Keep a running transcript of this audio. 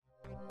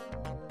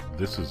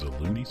This is a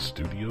Looney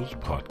Studios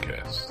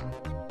podcast.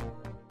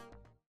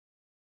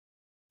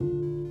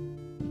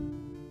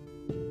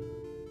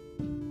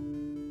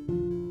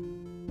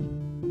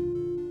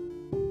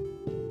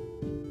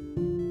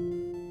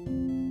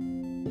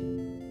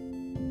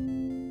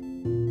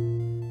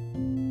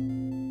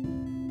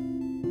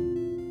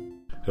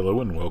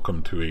 Hello and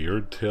welcome to A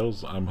Yerd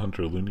Tales. I'm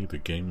Hunter Looney, the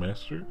Game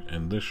Master,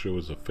 and this show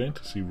is a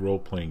fantasy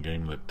role-playing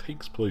game that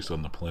takes place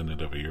on the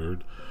planet of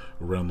Yerd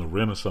around the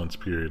Renaissance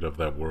period of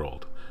that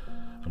world.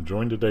 I'm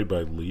joined today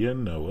by Leah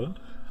and Noah,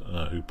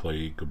 who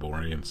play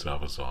Gabori and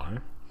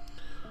Salvazar.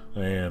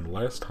 And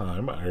last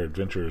time, our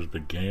adventurers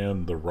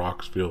began the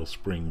Roxville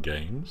Spring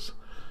Games.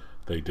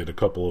 They did a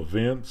couple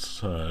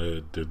events,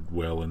 did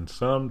well in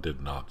some,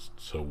 did not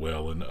so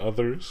well in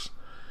others.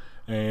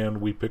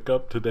 And we pick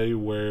up today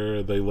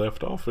where they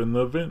left off in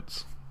the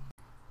events.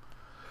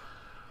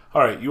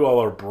 Alright, you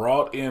all are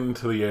brought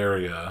into the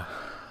area,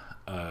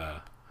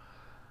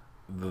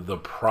 the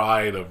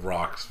pride of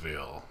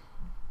Roxville,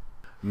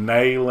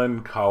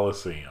 Neyland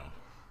Coliseum.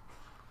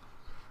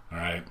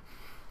 Alright,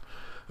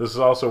 this is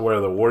also where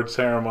the award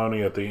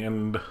ceremony at the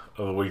end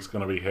of the week is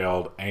going to be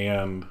held,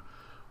 and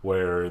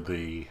where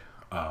the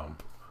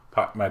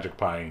magic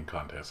pieing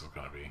contest is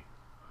going to be.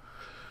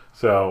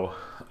 So,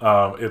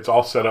 it's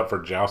all set up for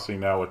jousting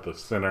now with the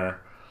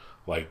center,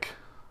 like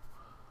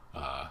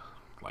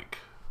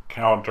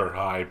counter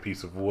high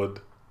piece of wood.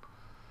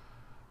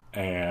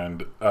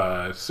 And,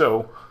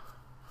 so,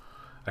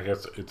 I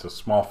guess it's a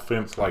small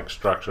fence-like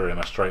structure in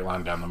a straight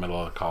line down the middle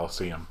of the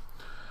Coliseum.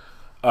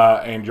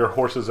 And your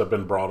horses have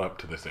been brought up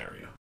to this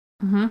area.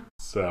 Mm-hmm.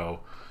 So,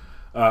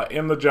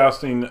 in the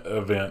jousting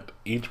event,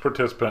 each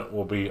participant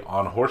will be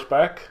on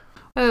horseback.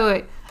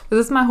 Wait. Is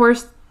this my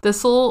horse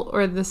Thistle,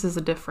 or this is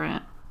a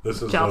different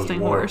This is jousting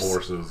those war horse?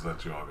 Horses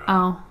that you all got.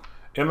 Oh.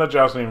 In the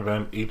jousting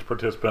event, each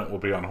participant will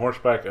be on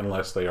horseback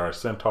unless they are a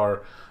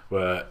centaur,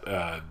 but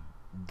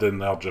then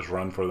they'll just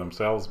run for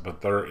themselves,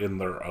 but they're in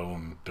their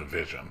own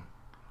division.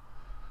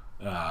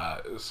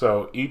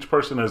 So each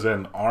person is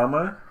in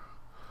armor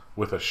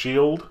with a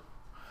shield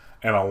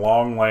and a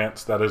long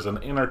lance that is an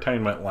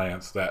entertainment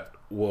lance that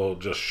will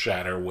just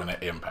shatter when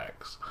it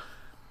impacts.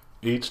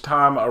 Each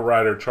time a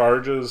rider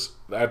charges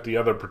at the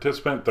other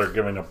participant, they're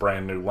giving a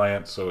brand new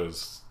lance so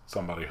as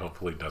somebody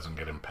hopefully doesn't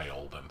get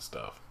impaled and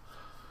stuff.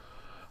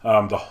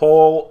 The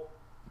whole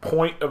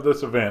point of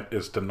this event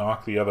is to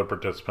knock the other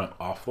participant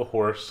off the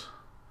horse,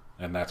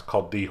 and that's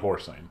called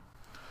dehorsing,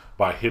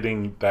 by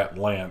hitting that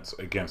lance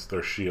against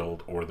their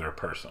shield or their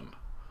person.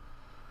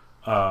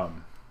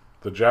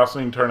 The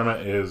jousting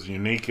tournament is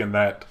unique in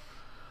that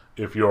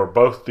if you're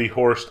both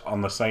dehorsed on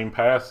the same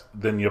path,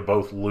 then you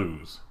both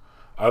lose.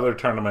 Other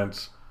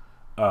tournaments,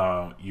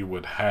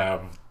 you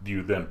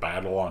then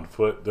battle on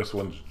foot. This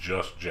one's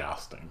just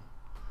jousting.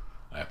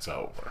 That's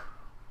over.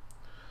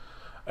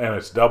 And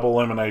it's double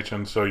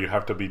elimination, so you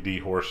have to be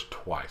dehorsed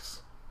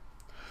twice.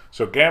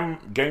 So game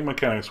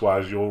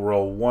mechanics-wise, you'll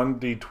roll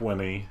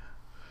 1d20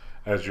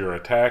 as your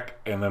attack,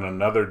 and then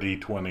another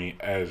d20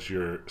 as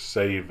your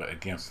save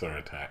against their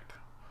attack.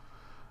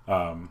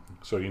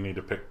 So you need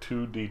to pick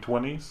 2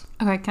 d20s.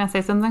 Okay, can I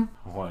say something?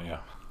 Well, yeah.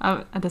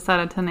 I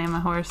decided to name my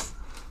horse,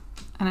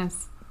 and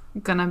it's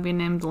gonna be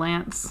named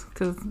Lance,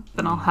 because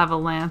then I'll have a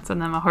lance, and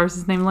then my horse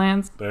is named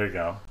Lance. There you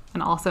go.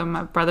 And also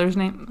my brother's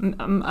name,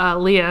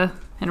 Leah,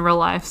 in real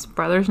life's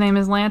brother's name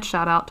is Lance.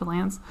 Shout out to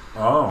Lance.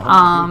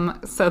 Oh.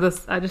 So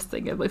this, I just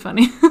think it'd be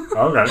funny.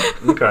 Okay.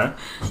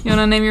 You want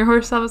to name your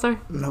horse,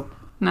 Salvazar? Nope.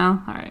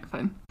 No? Alright,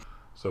 fine.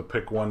 So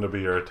pick one to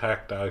be your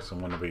attack dice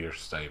and one to be your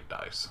save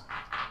dice.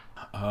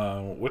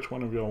 Which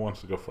one of y'all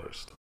wants to go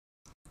first?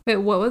 Wait,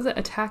 what was it?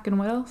 Attack and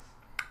what else?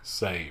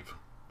 Save.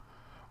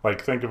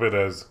 Like, think of it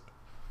as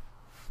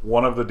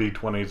one of the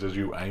d20s is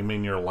you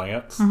aiming your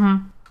lance.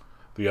 Mm-hmm.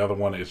 The other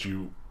one is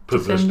you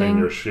positioning Defending?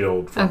 your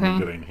shield from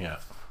getting hit.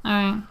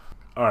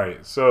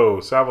 Alright, so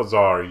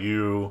Salvazar,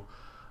 you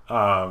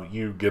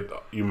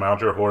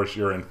mount your horse.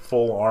 You're in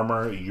full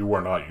armor. You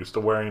were not used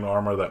to wearing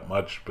armor that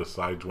much,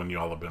 besides when you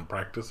all have been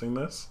practicing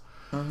this.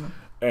 Mm-hmm.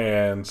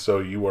 And so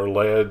you are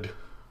led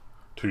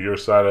to your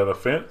side of the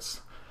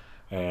fence,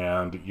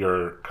 and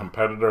your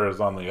competitor is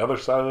on the other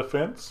side of the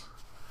fence.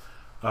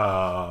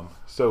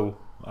 So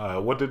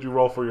what did you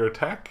roll for your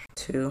attack?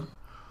 2.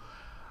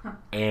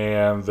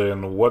 And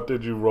then what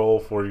did you roll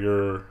for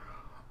your...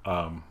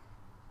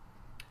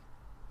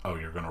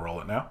 you're going to roll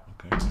it now?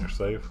 Okay, your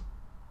save.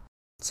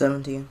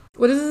 17.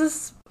 what does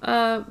this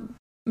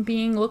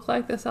being look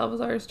like that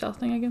Salvazar is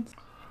jousting against?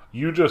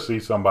 You just see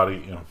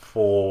somebody in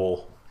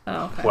full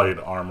okay. plate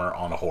armor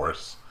on a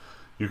horse.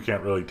 You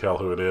can't really tell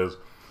who it is.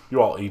 You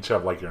all each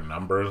have like your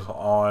numbers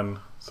on,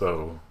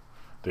 so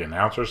the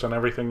announcers and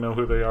everything know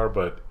who they are,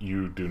 but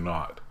you do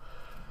not.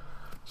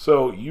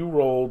 So you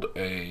rolled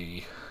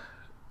a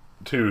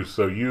 2.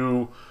 So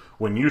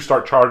when you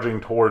start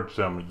charging towards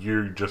them,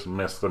 you just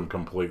miss them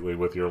completely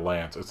with your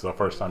lance. It's the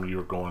first time you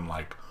were going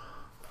like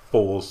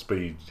full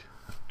speed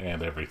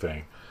and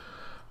everything.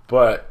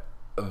 But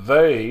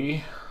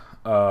they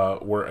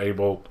were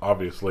able,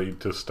 obviously,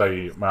 to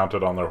stay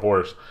mounted on their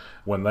horse.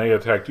 When they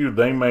attacked you,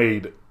 they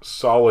made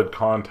solid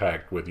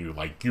contact with you.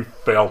 Like, you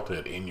felt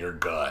it in your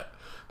gut.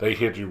 They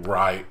hit you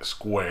right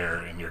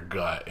square in your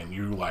gut. And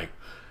you, like,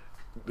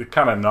 it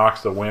kind of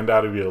knocks the wind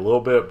out of you a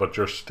little bit, but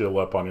you're still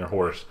up on your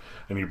horse.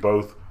 And you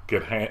both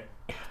get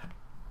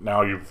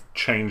now you've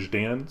changed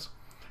ends.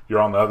 You're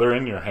on the other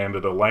end. You're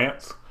handed a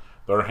lance.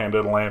 They're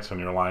handed a lance, and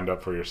you're lined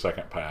up for your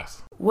second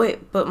pass.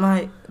 Wait, but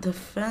my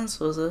defense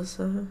was a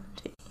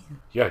 17.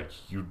 Yeah,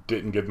 you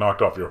didn't get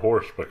knocked off your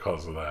horse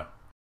because of that.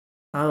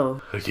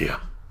 Oh. Yeah.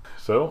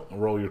 So,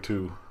 roll your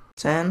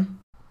 10.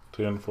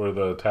 10 for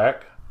the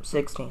attack.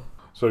 16.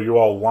 So you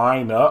all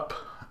line up,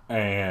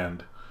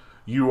 and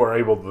you are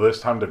able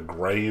this time to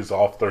graze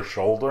off their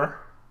shoulder,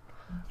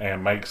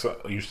 and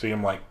you see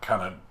them like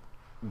kind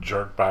of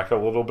jerk back a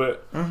little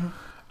bit.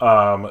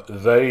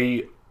 Mm-hmm.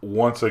 They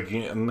once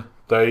again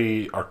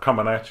are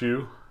coming at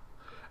you,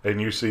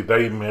 and you see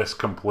they miss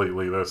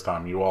completely this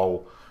time. You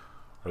all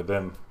are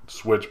then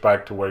switch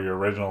back to where your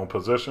original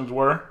positions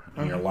were,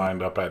 and you're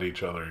lined up at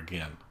each other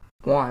again.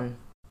 1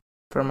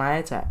 for my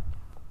attack.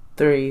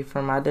 3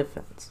 for my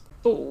defense.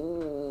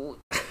 Oh.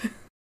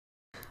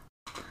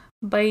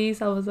 Bye,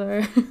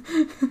 Salazar.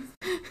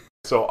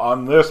 So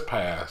on this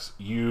pass,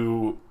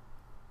 you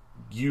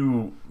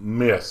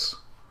miss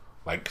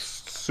like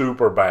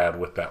super bad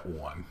with that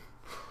one.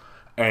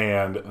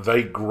 And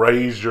they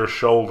graze your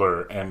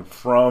shoulder, and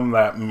from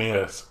that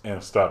miss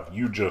and stuff,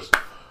 you just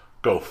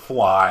go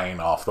flying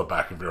off the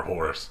back of your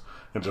horse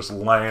and just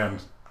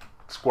land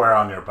square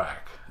on your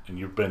back. And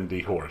you've been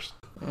dehorsed.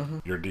 Mm-hmm.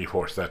 You're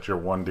dehorsed. That's your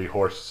one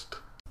dehorsed.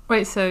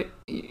 Wait, so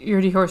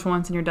you're dehorsed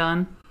once and you're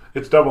done?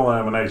 It's double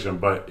elimination,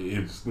 but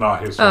it's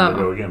not his turn to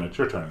go again. It's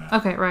your turn now.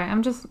 Okay, right.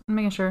 I'm just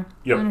making sure.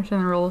 Yep. I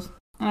understand the rules.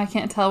 And I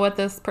can't tell what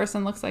this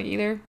person looks like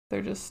either.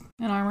 They're just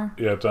in armor.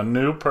 Yeah, it's a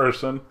new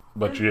person,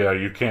 but yeah,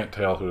 you can't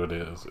tell who it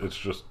is. It's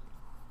just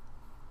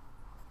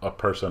a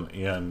person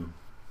in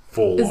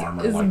full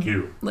armor like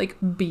you. Like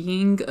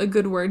being a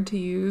good word to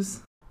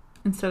use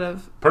instead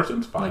of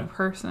Person's fine. like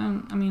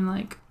person. I mean,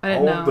 like, I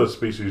didn't know. All of the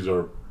species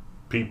are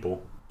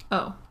people.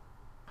 Oh.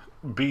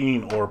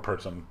 Being or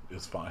person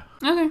is fine.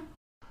 Okay.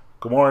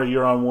 Gamora,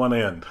 you're on one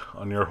end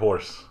on your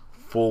horse.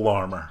 Full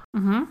armor.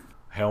 Mm-hmm.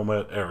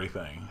 Helmet,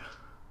 everything.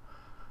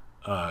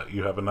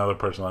 You have another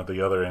person at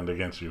the other end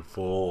against you.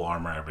 Full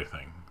armor,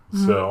 everything.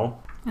 Mm-hmm.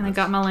 So. And I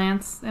got my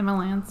lance and my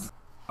lance.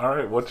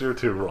 Alright, what's your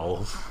 2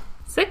 rolls?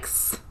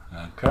 6.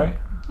 Okay.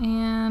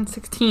 And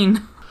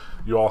 16.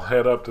 You all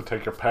head up to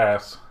take a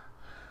pass.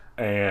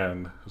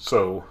 And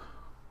so,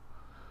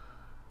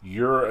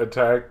 your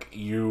attack,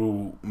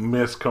 you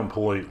miss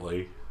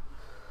completely.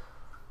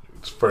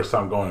 It's the first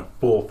time going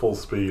full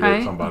speed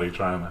at somebody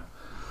trying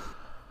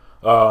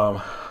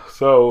to.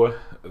 So,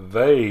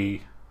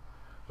 they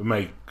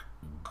make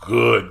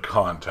good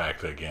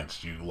contact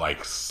against you,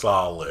 like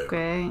solid.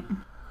 Great.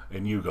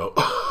 And you go,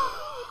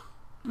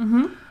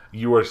 mm-hmm.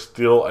 You are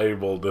still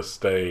able to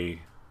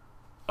stay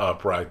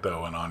upright,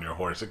 though, and on your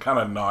horse. It kind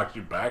of knocks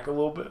you back a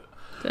little bit.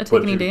 Did I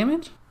take any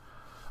damage?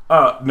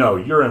 No,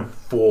 you're in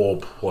full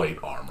plate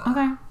armor.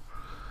 Okay.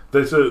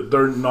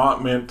 They're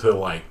not meant to,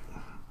 like,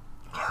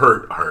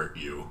 hurt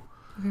you.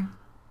 Okay.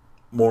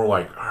 More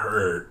like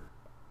hurt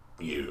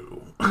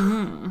you.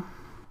 Mm-hmm.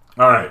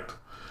 All right.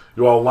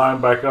 You all line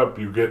back up.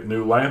 You get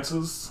new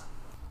lances.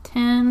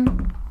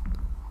 10.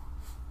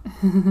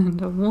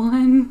 And a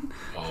 1.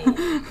 Oh,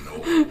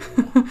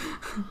 no.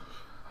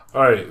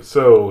 All right.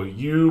 So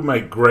you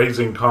make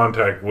grazing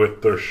contact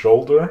with their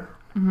shoulder.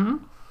 Mm-hmm.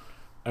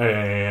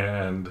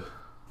 And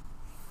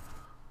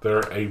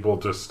they're able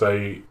to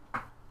stay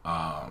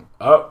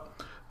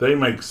up. They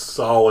make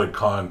solid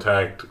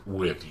contact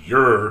with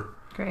your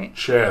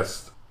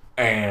chest,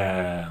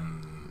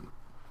 and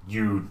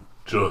you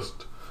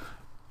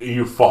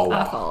fall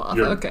off. Fall off.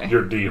 Okay.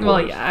 You're dehorsed.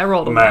 Well, yeah, I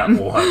rolled a Nat 1.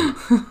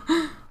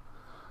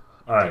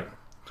 All right.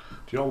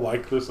 Do y'all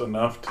like this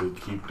enough to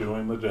keep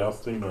doing the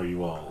jousting, or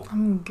you all?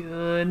 I'm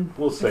good.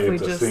 We'll say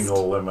it's a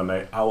single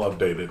eliminate. I'll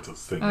update it to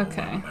single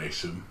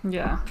elimination.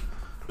 Yeah.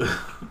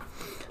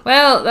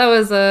 Well, that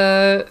was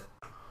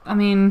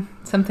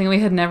something we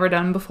had never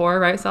done before,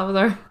 right,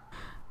 Salvador?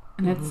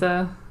 And it's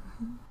I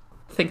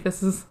think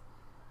this is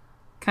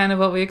kind of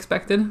what we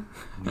expected.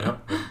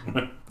 Yep.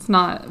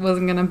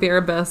 Wasn't gonna be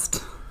our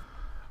best.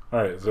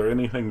 Alright, is there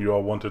anything you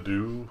all want to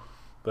do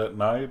that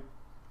night?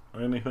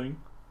 Or anything?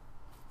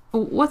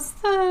 What's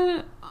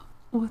the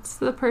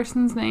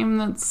person's name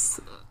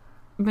that's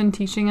been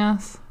teaching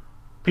us?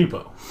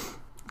 Peepo.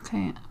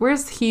 Okay. Where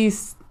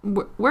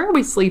are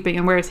we sleeping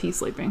and where is he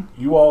sleeping?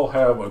 You all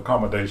have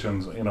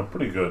accommodations in a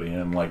pretty good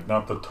inn, like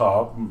not the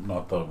top,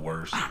 not the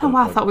worst. I don't know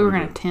why I thought we were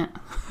in a tent.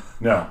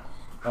 No.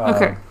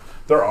 Okay.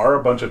 There are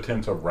a bunch of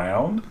tents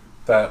around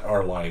that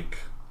are like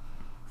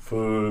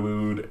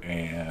food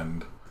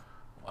and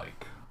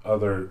like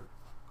other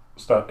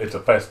stuff. It's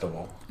a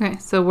festival. Okay,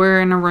 so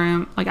we're in a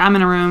room. Like I'm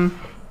in a room.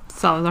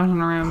 Salazar's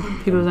in a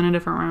room. People's in a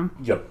different room.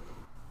 Yep.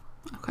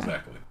 Okay.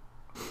 Exactly.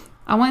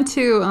 I went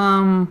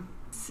to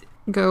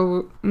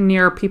go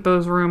near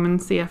Peepo's room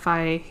and see if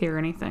I hear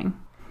anything.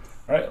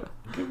 All right.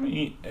 Give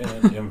me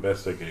an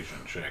investigation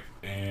check.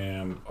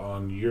 And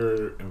on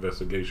your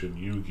investigation,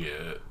 you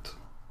get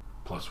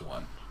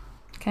 +1.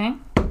 Okay.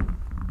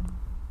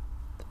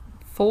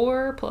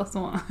 4 +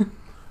 1.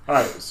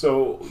 Alright,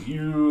 so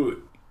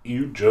you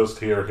just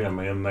hear him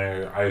in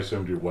there. I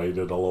assumed you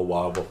waited a little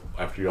while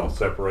after y'all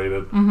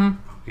separated. Mm-hmm.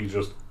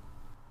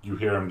 You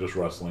hear him just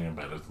rustling in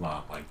bed. It's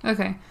not like...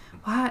 Okay.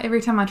 Why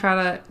every time I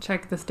try to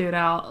check this dude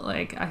out,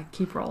 like, I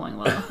keep rolling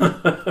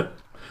low?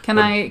 Can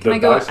I go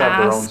dice have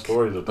their own ask,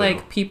 story that they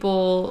like,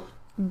 people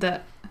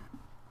that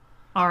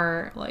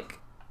are, like,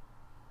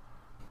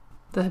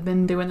 that have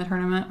been doing the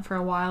tournament for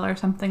a while or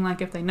something,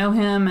 like, if they know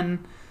him,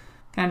 and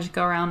kind of just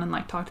go around and,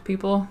 like, talk to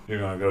people? You're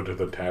going to go to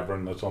the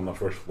tavern that's on the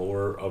first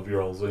floor of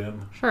your all's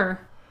inn?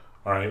 Sure.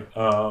 Alright,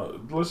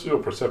 let's do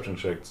a perception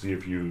check to see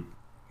if you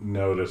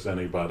notice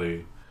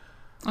anybody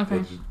Okay.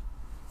 that you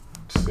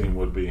seem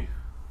would be.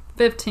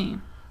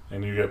 15.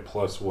 And you get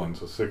 +1,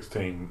 so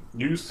 16.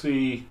 You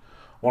see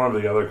one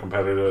of the other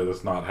competitors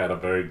that's not had a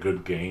very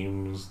good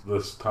games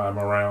this time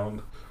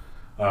around,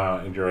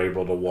 and you're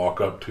able to walk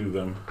up to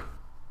them.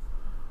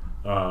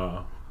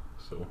 So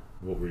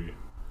what were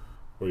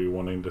you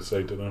wanting to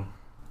say to them?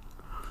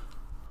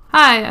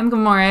 Hi, I'm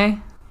Gamore.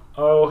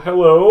 Oh,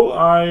 hello.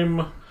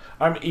 I'm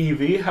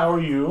Evie. How are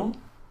you?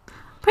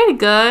 Pretty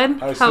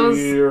good. I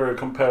see you're a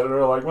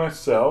competitor like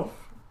myself.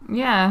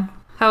 Yeah.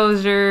 How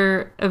was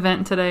your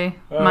event today?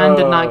 Mine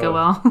did not go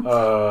well.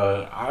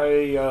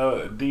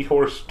 I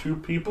dehorsed 2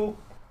 people.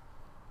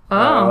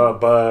 Oh.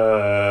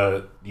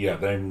 But yeah,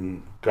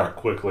 then got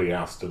quickly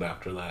ousted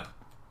after that.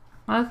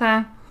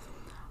 Okay.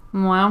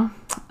 Well,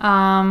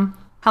 how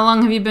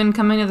long have you been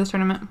coming to this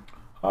tournament?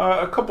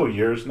 A couple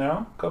years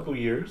now. Couple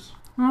years.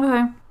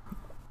 Okay.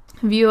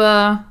 Have you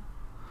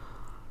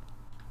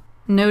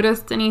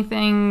noticed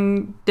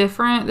anything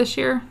different this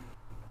year?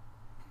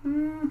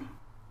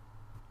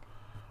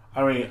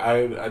 I mean,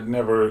 I'd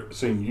never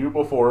seen you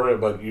before,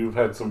 but you've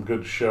had some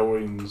good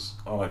showings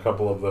on a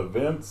couple of the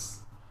events.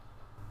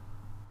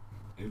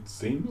 It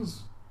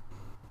seems...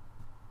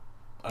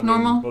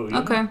 Normal? Well, yeah.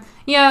 Okay.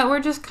 Yeah, we're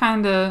just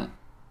kind of...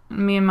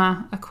 Me and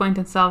my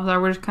acquaintance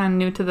Salvador, we're just kind of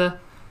new to the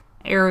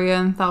area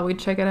and thought we'd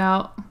check it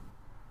out.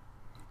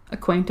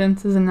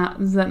 Acquaintance, is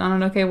that not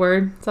an okay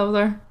word,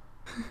 Salvador?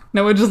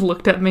 Noah just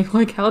looked at me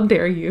like, how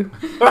dare you?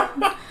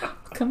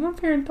 Come up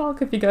here and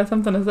talk if you got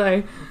something to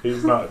say.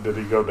 He's not... Did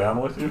he go down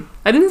with you?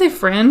 I didn't say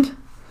friend.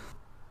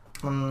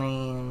 I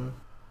mean,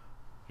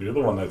 You're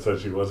the one that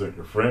said she wasn't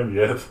your friend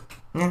yet.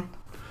 yeah,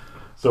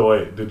 So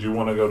wait, did you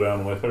want to go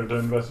down with her to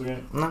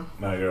investigate? no.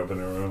 Now you're up in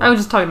your room. I was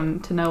just talking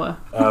to Noah.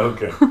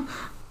 Okay.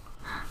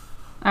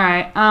 All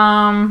right.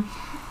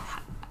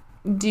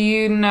 Do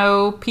you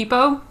know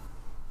Peepo?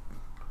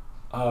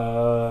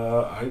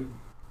 To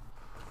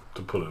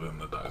put it in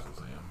the dice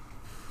exam.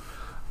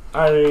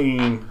 I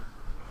mean,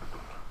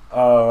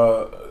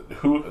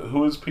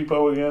 who is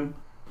Peepo again?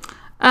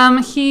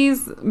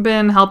 He's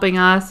been helping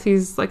us.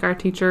 He's like our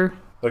teacher.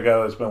 The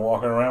guy that's been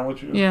walking around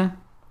with you? Yeah.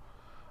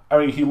 I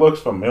mean, he looks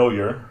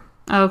familiar,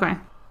 Oh, okay.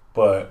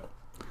 but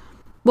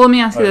Well, let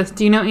me ask you this.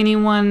 Do you know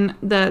anyone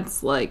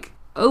that's like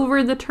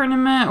over the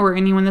tournament or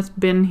anyone that's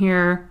been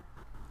here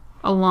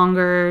a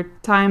longer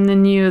time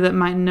than you that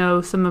might know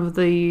some of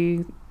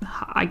the,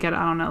 I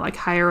don't know, like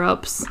higher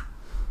ups?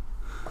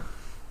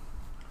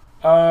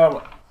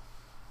 no,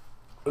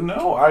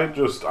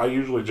 I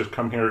usually just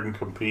come here and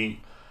compete,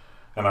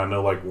 and I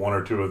know like 1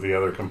 or 2 of the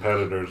other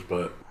competitors,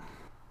 but...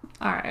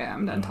 All right,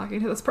 I'm done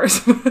talking to this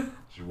person. Do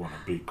you want to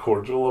be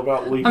cordial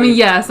about leaving? I mean,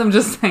 yes, I'm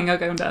just saying,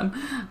 okay, I'm done.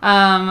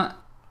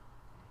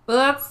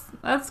 Well,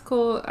 that's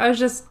cool. I was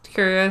just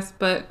curious,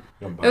 but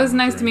it was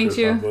nice to meet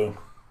you.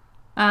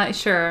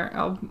 Sure,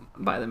 I'll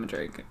buy them a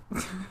drink.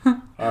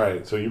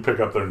 Alright, so you pick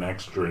up their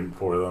next drink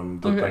for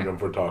them to thank them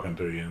for talking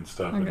to you and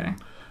stuff. Okay.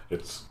 And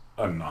it's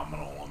a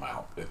nominal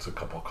amount. It's a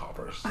couple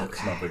coppers, so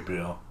it's no big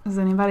deal. Is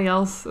anybody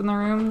else in the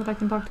room that I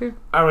can talk to?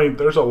 I mean,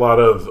 there is a lot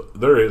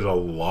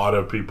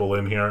of people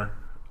in here,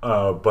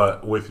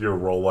 but with your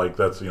role, like,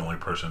 that's the only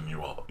person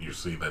you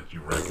see that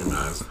you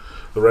recognize.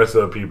 The rest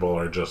of the people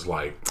are just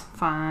like...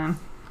 Fine.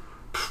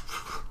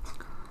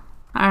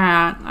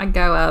 Alright, I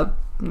go up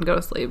and go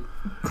to sleep.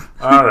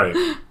 Alright,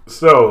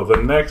 so the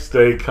next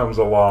day comes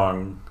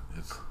along.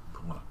 It's the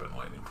one I've been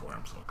waiting for.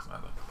 I'm so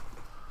excited.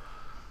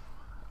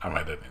 I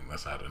might edit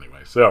this out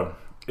anyway. So,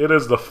 it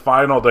is the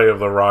final day of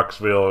the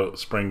Roxville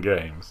Spring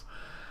Games.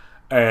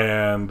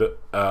 And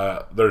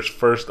there's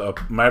first a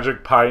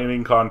magic pie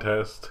eating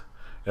contest,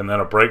 and then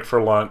a break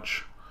for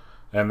lunch,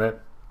 and then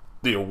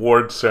the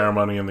awards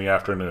ceremony in the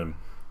afternoon.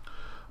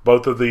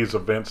 Both of these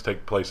events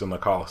take place in the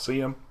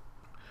Coliseum.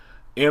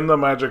 In the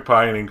magic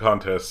pie eating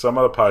contest, some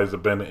of the pies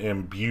have been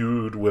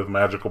imbued with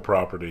magical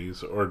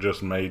properties or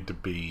just made to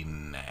be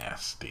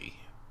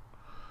nasty.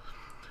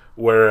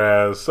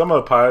 Whereas some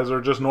of the pies are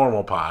just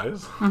normal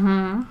pies.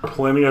 Mm-hmm.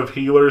 Plenty of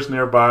healers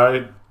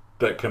nearby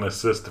that can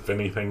assist if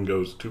anything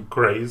goes too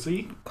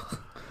crazy.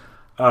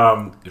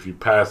 If you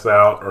pass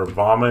out or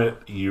vomit,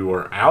 you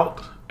are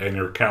out, and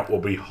your count will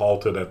be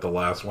halted at the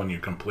last one you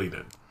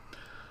completed.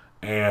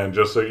 And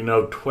just so you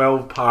know,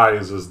 12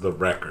 pies is the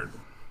record.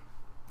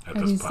 at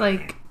Are this these pie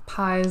like game.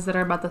 pies that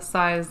are about the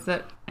size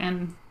that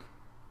in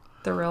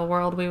the real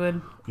world we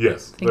would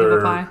Yes, think of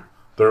a pie?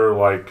 they're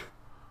like,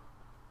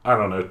 I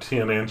don't know,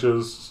 10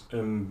 inches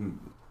in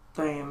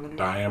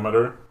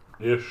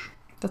diameter-ish.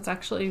 That's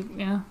actually,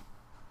 yeah.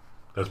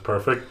 That's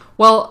perfect.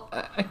 Well,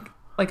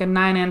 like a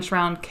 9-inch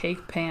round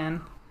cake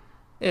pan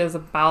is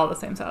about the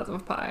same size of a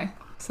pie.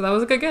 So that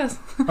was a good guess.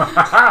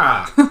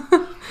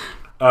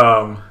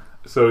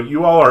 So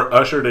you all are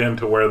ushered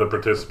into where the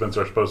participants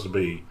are supposed to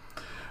be,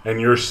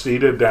 and you're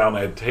seated down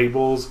at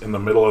tables in the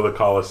middle of the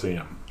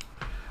Coliseum.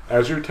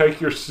 As you take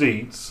your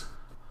seats,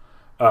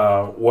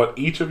 what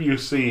each of you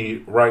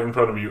see right in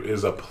front of you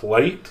is a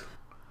plate,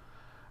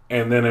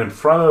 and then in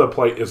front of the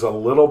plate is a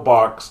little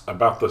box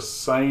about the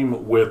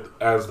same width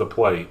as the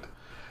plate,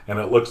 and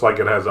it looks like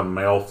it has a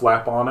mail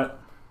flap on it.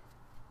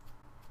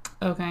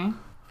 Okay.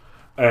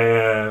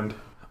 And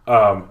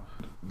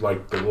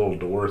like the little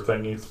door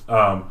thingies.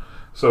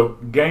 So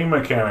game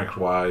mechanics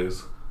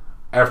wise,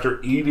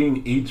 after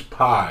eating each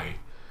pie,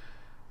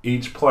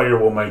 each player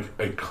will make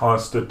a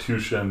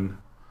Constitution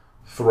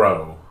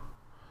throw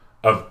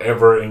of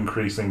ever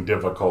increasing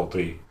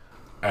difficulty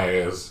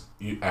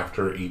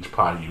after each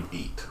pie you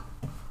eat.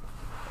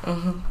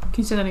 Mm-hmm. Can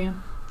you say that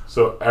again?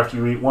 So after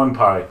you eat one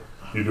pie,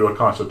 you do a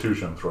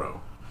Constitution throw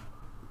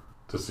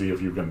to see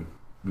if you can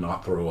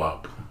not throw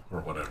up or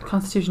whatever.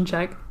 Constitution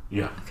check.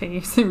 Yeah. Okay,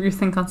 you were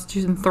saying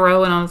Constitution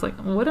throw, and I was like,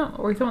 what are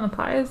we throwing the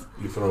pies?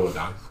 You throw a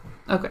dice.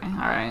 Okay,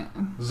 alright.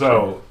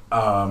 So,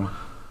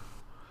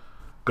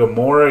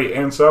 Gamore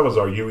and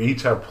Salazar, you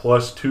each have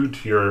 +2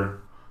 to your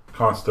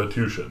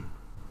Constitution.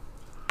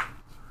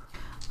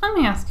 Let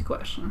me ask you a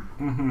question.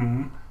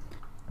 Mm-hmm.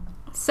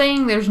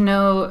 Saying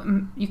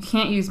you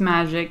can't use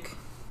magic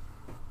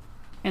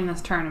in this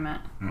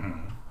tournament.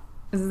 Mm-hmm.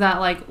 Is that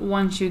like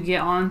once you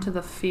get onto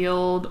the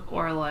field,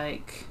 or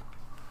like...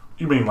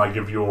 You mean like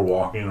if you were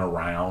walking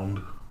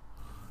around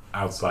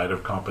outside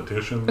of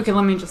competitions? Okay,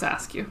 let me just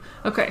ask you.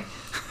 Okay.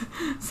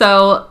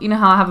 So, you know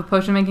how I have a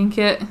potion making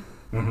kit?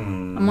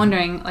 Mm-hmm. I'm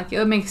wondering, like, it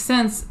would make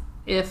sense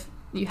if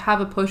you have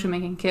a potion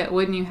making kit,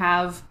 wouldn't you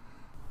have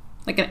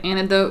like an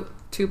antidote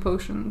to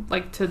potion,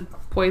 like to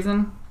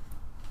poison?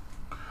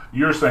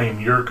 You're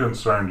saying you're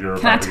concerned you're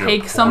Can I about to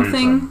take get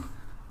something? poisoned.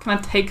 Can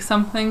I take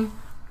something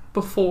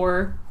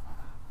before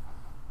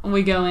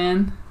we go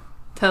in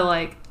to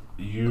like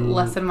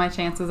lessen my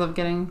chances of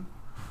getting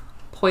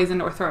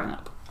poisoned or thrown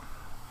up?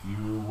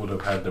 You would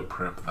have had to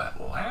prep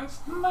that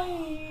last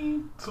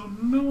night, so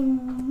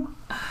no.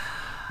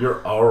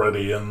 You're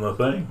already in the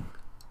thing.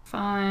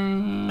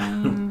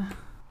 Fine.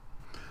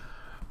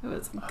 It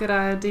was a good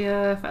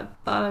idea if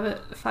I'd thought of it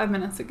 5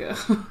 minutes ago.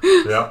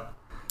 Yep.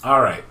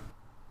 All right.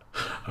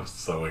 I'm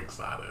so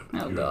excited.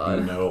 Oh, You God.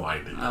 have no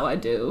idea. Oh, I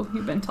do.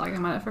 You've been talking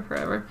about it for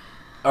forever.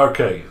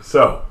 Okay,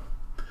 so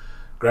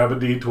grab a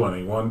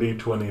D20. One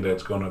D20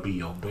 that's going to be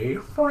your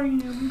best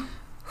friend.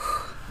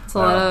 It's a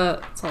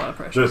lot of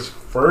pressure. This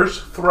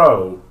first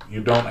throw,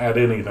 you don't add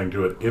anything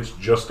to it. It's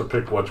just to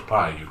pick which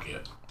pie you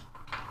get.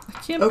 I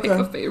can't pick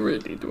a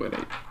favorite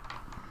D20.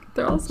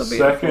 They're also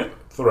Second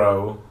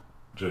throw,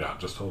 yeah,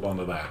 just hold on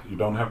to that. You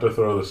don't have to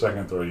throw the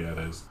second throw yet.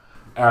 Is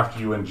after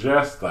you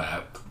ingest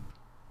that,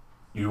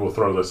 you will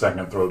throw the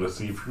second throw to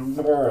see if you...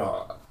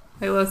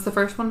 Wait, what's the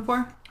first one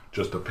for?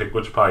 Just to pick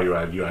which pie you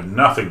add. You add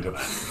nothing to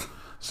that.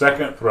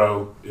 Second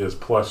throw is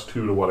 +2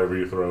 to whatever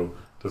you throw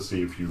to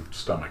see if you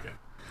stomach it.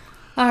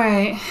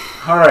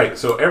 Alright,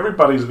 so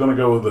everybody's going to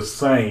go with the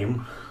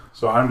same.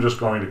 So I'm just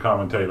going to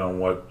commentate on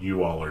what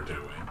you all are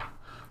doing.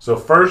 So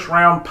first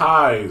round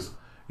pies,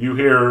 you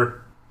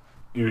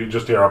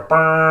just hear a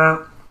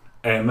burn,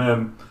 and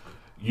then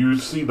you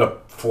see the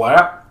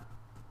flap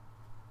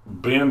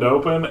bend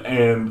open,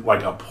 and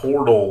like a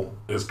portal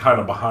is kind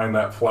of behind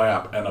that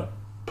flap, and a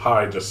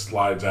pie just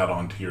slides out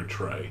onto your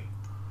tray.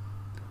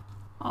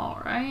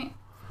 Alright.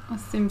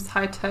 That seems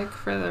high tech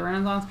for the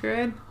Renaissance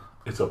period.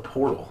 It's a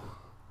portal.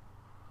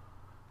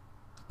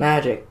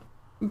 Magic.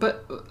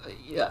 But,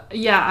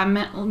 yeah, I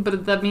meant,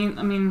 but that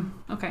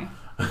okay.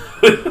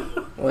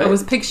 What? I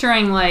was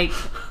picturing like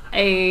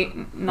okay.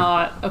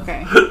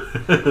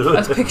 I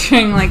was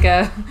picturing like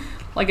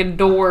a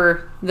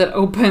door that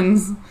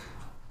opens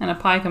and a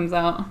pie comes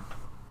out.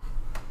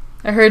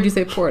 I heard you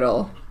say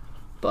portal,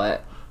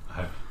 but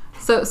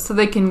so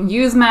they can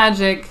use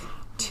magic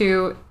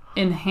to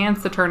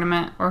enhance the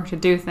tournament or to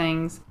do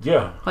things.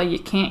 Yeah. But you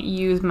can't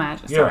use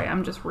magic. Sorry,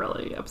 I'm just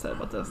really upset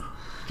about this.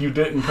 You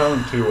didn't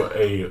come to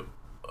a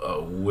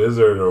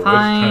wizard or witch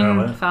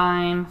tournament.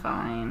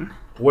 Fine.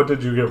 What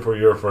did you get for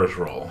your first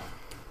roll?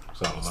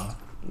 Salazar?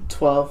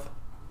 12.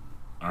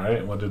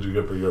 Alright, what did you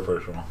get for your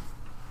first roll?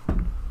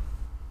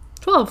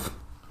 12.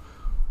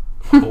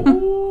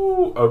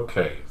 Ooh,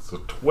 okay.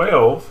 So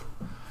 12.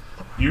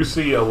 You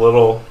see a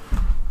little...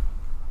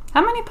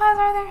 How many pies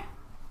are there?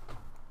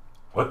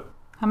 What?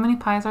 How many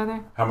pies are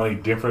there? How many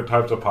different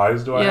types of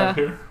pies do I have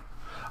here?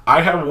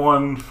 I have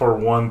one for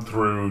 1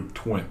 through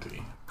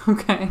 20.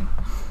 Okay.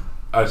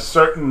 A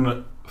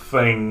certain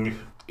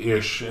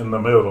thing-ish in the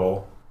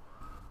middle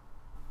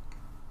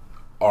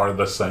are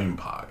the same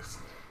pies.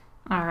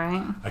 All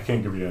right. I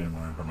can't give you any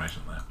more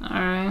information than that.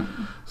 All right.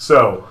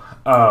 So,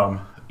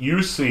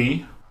 you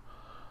see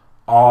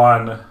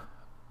on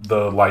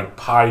the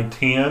pie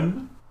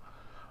tin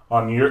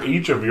on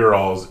each of your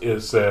alls,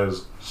 it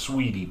says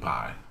sweetie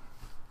pie.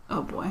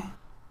 Oh boy.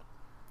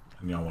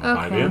 And y'all want to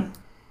bite Okay. in?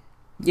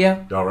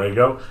 Yeah. Y'all ready to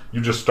go? You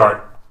just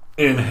start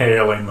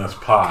inhaling this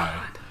pie.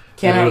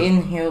 Can It I is-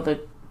 inhale the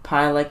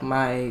pie like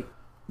my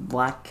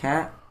black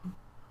cat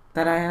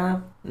that I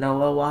have?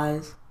 Noah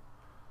Wise?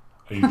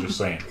 Are you just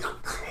saying?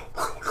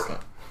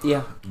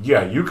 Yeah.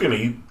 Yeah, you can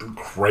eat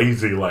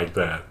crazy like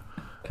that.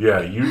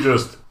 Yeah, you're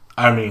just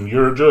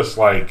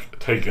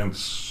taking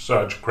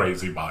such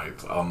crazy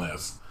bites on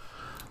this.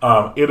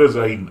 It is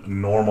a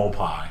normal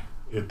pie.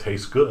 It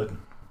tastes good.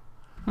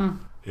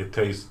 It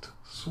tastes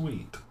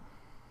sweet.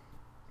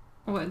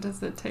 What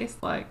does it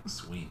taste like?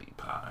 Sweetie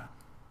pie.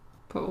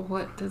 But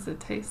what does it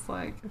taste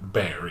like?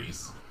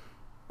 Berries.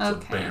 It's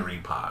Okay. a berry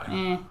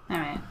pie. All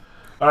right.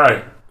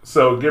 Alright,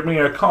 so give me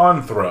a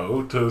con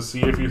throw to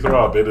see if you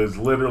throw up. It is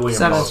literally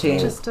 17.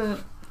 impossible. Just a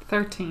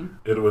 13.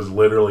 It was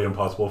literally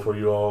impossible for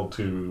you all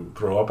to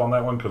throw up on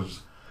that one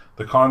because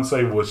the con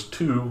save was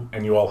 2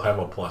 and you all have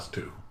a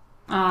 +2.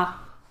 Ah.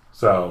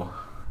 So,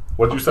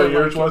 what'd you say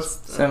yours was?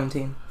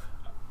 17.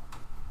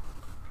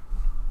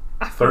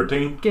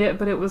 13? Get,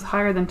 but it was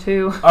higher than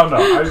 2. Oh no,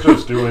 I was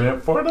just doing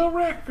it for the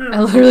record.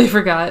 I literally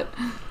forgot.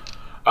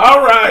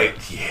 Alright!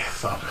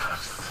 Yes,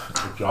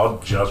 if y'all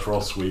just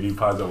roll sweetie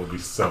pies, I would be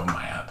so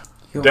mad.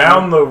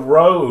 Down the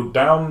row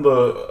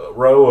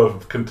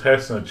of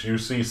contestants, you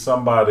see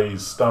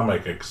somebody's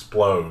stomach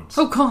explodes.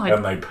 Oh god.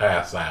 And they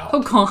pass out.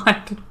 Oh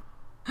god.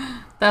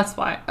 That's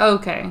why.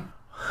 Okay.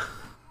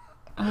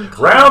 Oh god.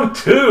 Round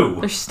 2!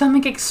 Their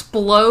stomach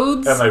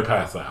explodes? And they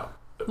pass out.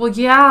 Well,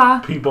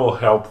 yeah. People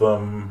help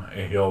them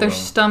and heal Their them.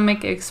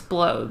 stomach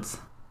explodes.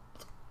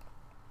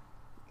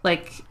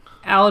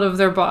 Out of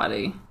their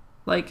body.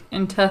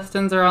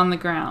 Intestines are on the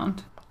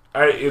ground.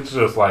 It's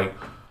just I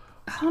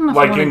don't know if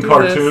I like wanna in do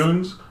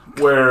cartoons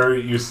where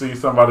you see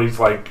somebody's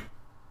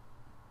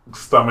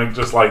stomach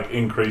just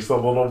increase a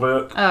little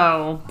bit. This.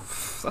 Oh,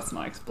 that's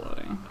not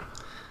exploding.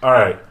 All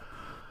right,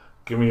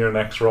 give me your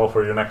next roll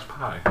for your next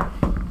pie.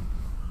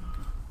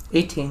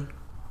 18.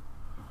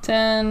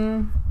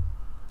 10.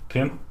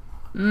 10.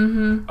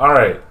 Mm-hmm. All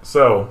right,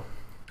 so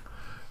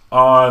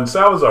on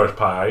Salazar's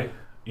pie,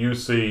 you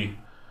see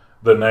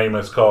the name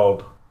is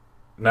called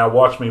 "Now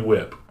Watch Me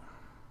Whip."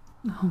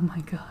 Oh my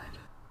god.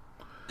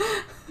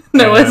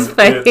 Noah's And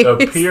face. it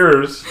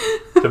appears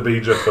to be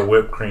just a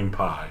whipped cream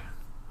pie.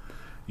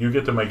 You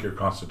get to make your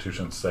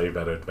Constitution save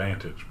at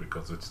advantage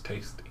because it's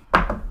tasty.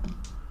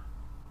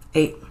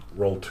 8.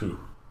 Roll 2.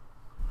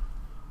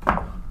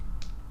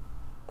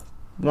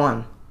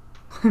 1.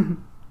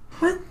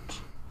 What?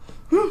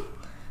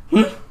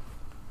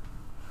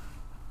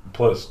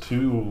 Plus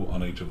 2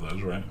 on each of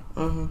those, right?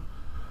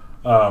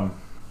 Mm-hmm.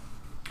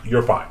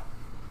 You're fine.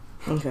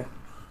 Okay.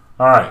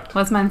 All right.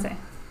 What's mine say?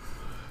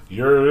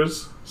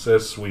 Yours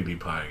says sweetie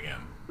pie again.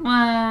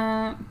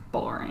 What?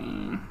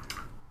 Boring.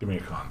 Give me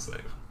a con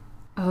save.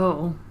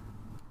 Oh.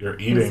 You're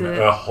eating it-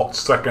 a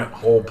second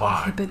whole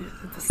pie. But is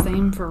it the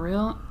same for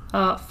real?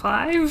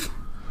 5?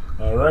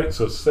 All right,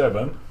 so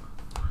 7.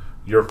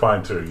 You're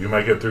fine too. You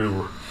make it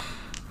through.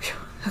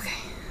 Okay.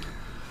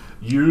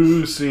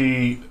 You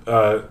see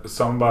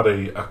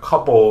somebody, a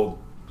couple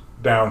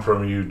down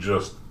from you,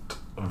 just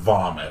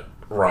vomit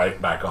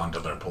right back onto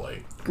their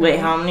plate. Wait,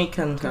 how many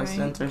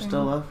contestants are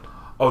still left?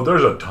 Oh,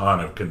 there's a ton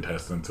of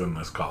contestants in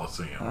this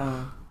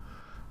Coliseum.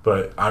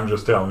 But I'm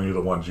just telling you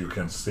the ones you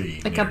can see.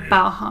 near you.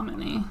 About how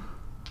many?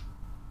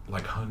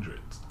 Like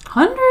hundreds.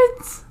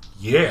 Hundreds?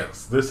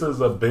 Yes, this is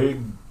a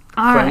big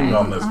All thing right,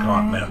 on this all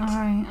continent.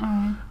 Right, all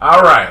right.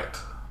 All right.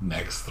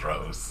 Next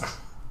throws.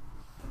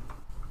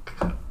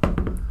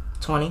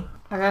 20.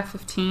 I got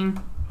 15.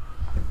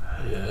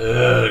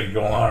 Yeah, you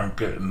aren't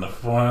getting the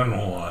fun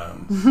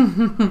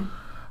ones.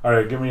 All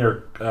right, give me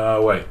your.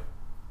 Wait.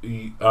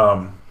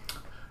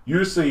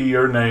 You see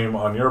your name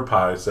on your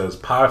pie says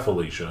Pie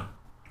Felicia,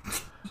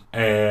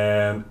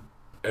 and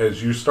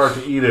as you start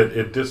to eat it,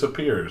 it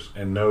disappears,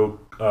 and no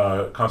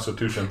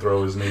Constitution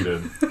throw is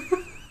needed.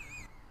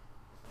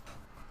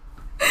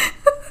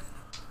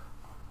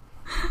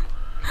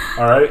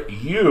 All right,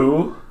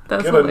 you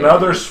That's get hilarious.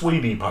 another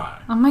sweetie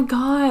pie. Oh my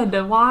god,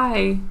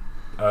 why?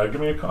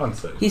 Give me a con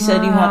save. He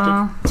said you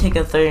have to take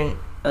a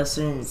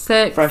certain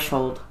 6.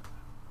 threshold.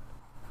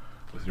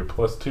 With your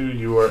 +2,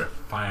 you are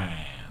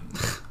fine.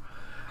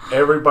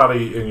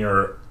 Everybody in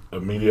your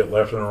immediate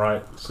left and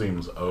right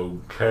seems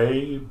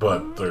okay,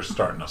 but they're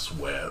starting to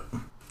sweat.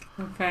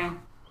 Okay.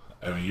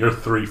 I mean, you're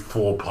 3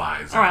 full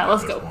pies. All right, at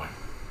let's this go. point.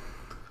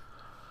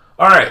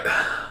 All right,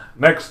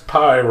 next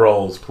pie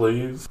rolls,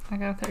 please. I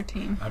got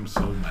 13. I'm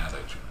so mad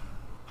at you.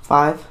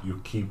 5.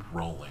 You keep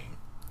rolling,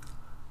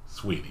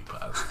 sweetie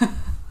pies.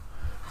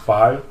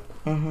 5.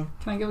 Mm-hmm.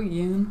 Can I go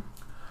again?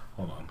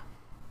 Hold on.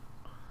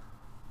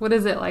 What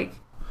is it,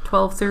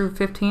 12 through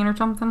 15 or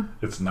something?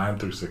 It's 9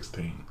 through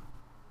 16.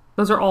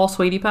 Those are all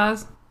sweetie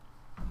pies?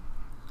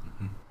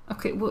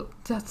 Okay, well,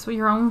 that's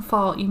your own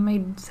fault. You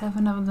made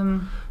 7 of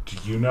them. Do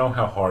you know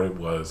how hard it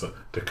was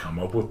to come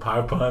up with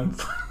pie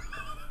puns?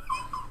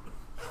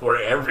 For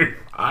every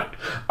pie?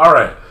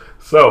 Alright,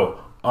 so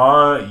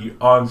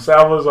on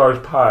Salvazar's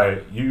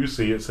pie, you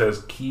see it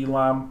says key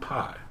lime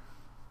pie.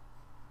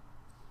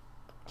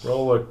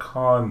 Roll a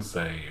con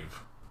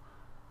save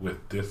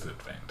with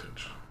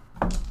disadvantage.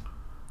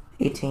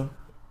 18.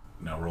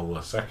 Now roll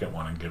a second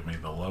one and give me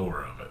the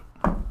lower of it.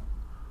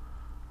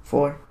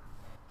 4.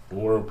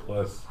 4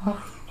 plus...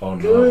 Oh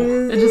no.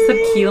 It just said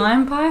key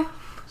lime pie?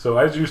 So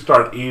as you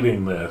start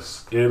eating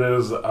this, it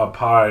is a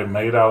pie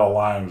made out of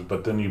limes,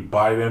 but then you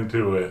bite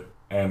into it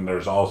and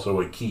there's also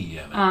a key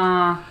in it.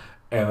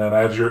 And then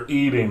as you're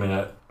eating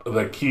it,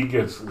 the key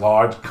gets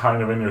lodged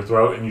kind of in your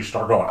throat and you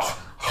start going...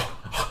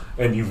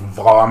 and you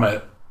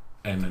vomit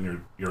and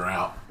then you're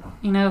out.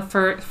 You know,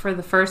 for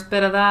the first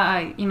bit of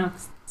that,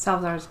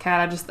 Salvador's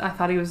cat, I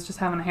thought he was just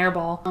having a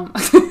hairball.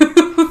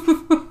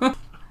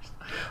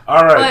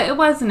 All right. But it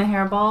wasn't a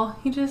hairball.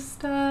 He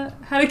just had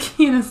a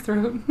key in his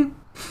throat.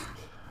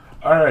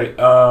 All right.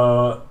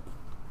 All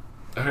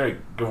right,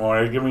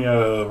 Gamora, give me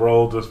a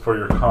roll just for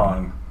your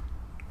con.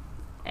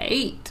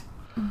 8.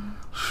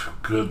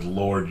 Good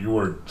Lord, you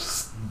were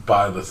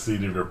by the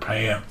seat of your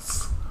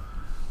pants.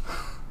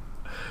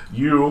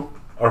 You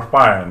are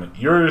fine.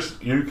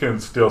 You can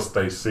still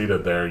stay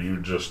seated there. You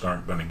just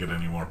aren't going to get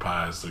any more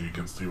pies, so you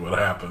can see what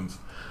happens.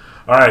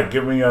 All right,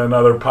 give me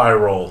another pie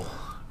roll.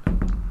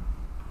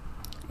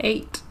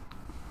 8.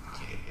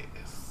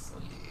 Yes.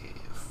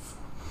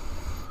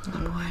 Oh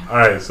boy. All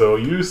right, so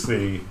you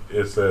see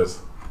it says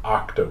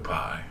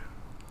octopi.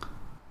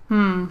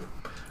 Ew.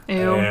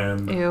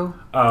 And Ew.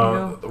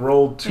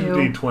 roll 2 Ew.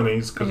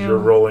 d20s because Ew. you're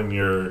rolling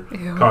your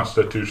Ew.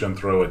 Constitution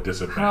throw at I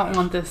disadvantage. don't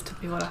want this to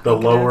be what I The think it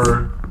is.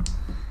 lower.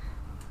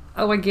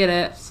 Oh, I get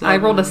it. 7. I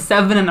rolled a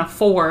 7 and a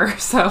 4,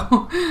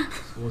 so...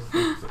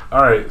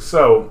 All right,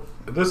 so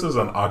this is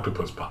an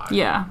octopus pie.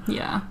 yeah.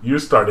 You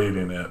start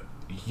eating it.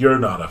 You're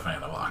not a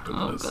fan of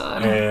octopus, Oh,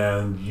 God.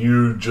 and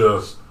you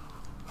just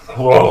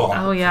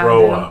Oh, yeah.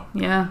 throw I do. up,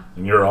 Yeah.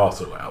 and you're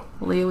also out.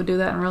 Leah would do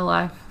that in real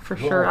life, for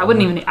sure. Well, I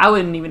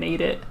wouldn't even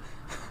eat it,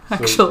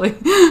 actually.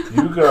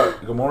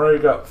 Gamora, you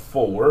got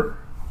 4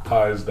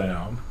 pies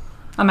down.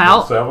 I'm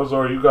out.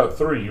 Salvazar, you got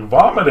 3. You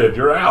vomited.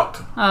 You're out.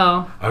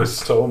 Oh. I was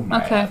so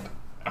mad. Okay.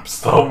 I'm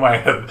so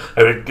mad. I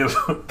didn't get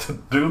to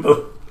do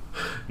the...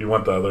 You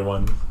want the other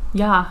one?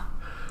 Yeah.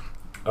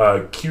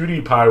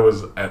 Cutie pie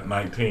was at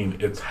 19.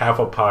 It's half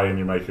a pie and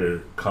you make your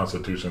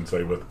Constitution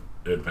save with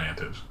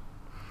advantage.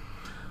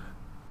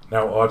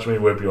 Now watch me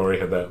whip. You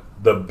already had that.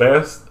 The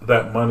best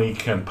that money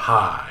can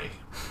pie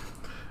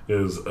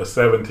is a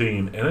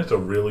 17, and it's a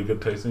really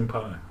good tasting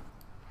pie.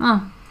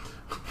 Oh.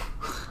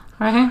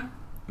 Right?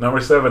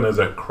 Number 7 is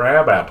a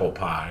crab apple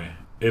pie.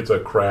 It's a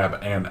crab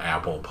and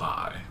apple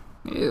pie.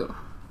 Ew.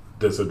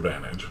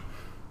 Disadvantage.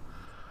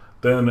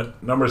 Then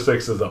number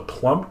 6 is a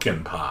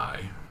plumpkin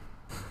pie.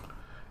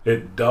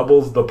 It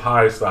doubles the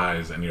pie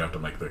size, and you have to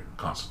make the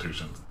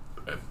Constitution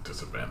at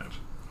disadvantage.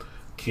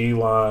 Key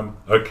lime.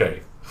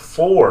 Okay.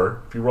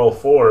 4, if you roll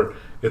 4,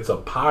 it's a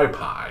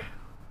pie.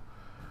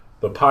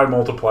 The pie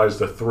multiplies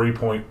to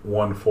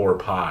 3.14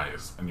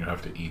 pies, and you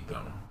have to eat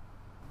them.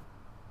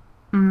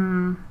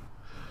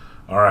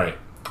 All right.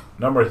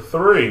 Number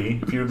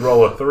 3, if you'd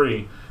roll a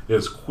 3,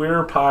 is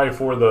queer pie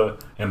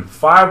and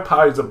 5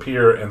 pies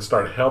appear and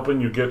start helping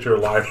you get your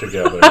life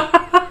together.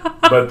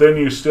 But then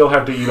you still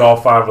have to eat all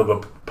 5 of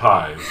the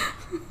pies.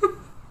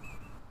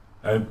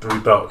 And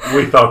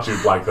we thought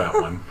you'd like that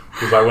one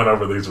because I went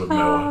over these with Oh,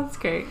 Noah. that's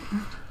great.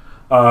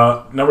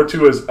 Number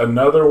 2 is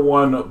another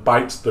one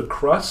bites the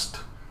crust.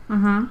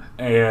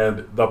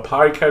 And the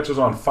pie catches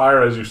on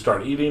fire as you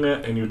start eating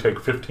it, and you take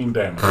 15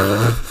 damage.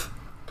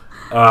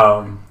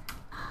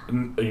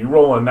 You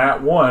roll a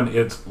nat 1,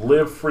 it's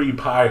live free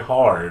pie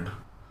hard,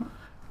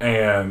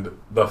 and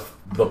the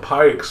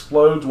pie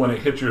explodes when it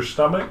hits your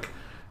stomach.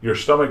 Your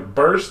stomach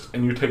bursts,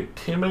 and you take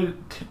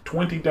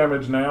 20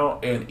 damage now,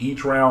 and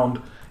each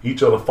of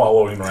the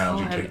following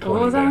rounds you take 20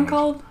 What was that one damage.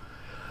 called?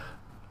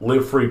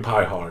 Live free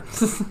pie hard.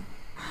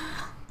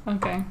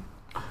 Okay.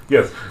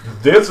 Yes,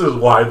 this is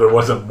why there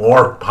wasn't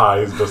more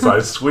pies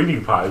besides sweetie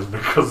pies,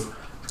 because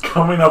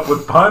coming up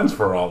with puns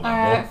for all of them.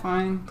 Alright,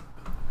 fine.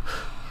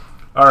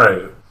 All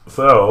right,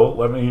 so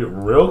let me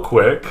real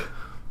quick.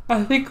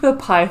 I think the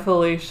pie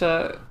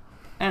Felicia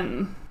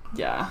and,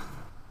 yeah,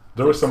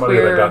 There was somebody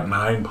queer- that got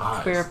 9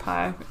 pies. queer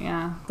pie.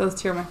 Yeah, those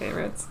 2 are my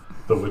favorites.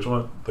 The which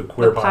one? The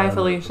queer The pie. pie and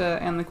Felicia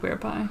and the queer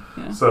pie.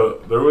 Yeah. So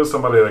there was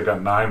somebody that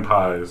got 9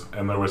 pies,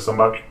 and there was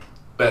somebody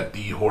that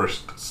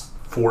dehorsed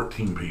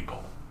 14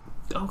 people.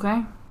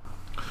 Okay.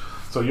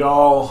 So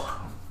y'all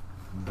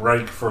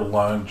break for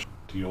lunch.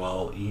 Do you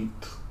all eat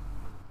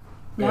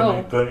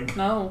anything?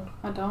 No,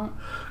 I don't.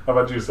 How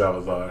about you,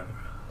 Salazar?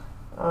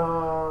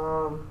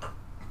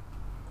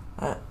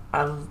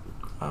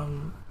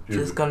 I'm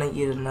just gonna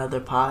eat another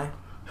pie.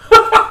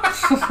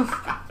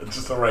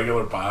 Just a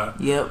regular pie.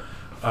 Yep.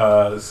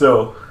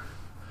 So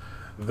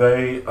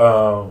they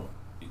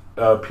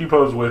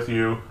Peepo's with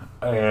you,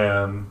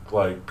 and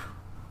like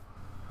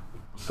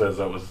says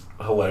that was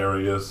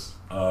hilarious.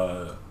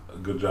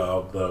 Good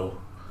job, though.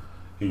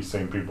 He's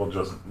seen people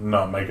just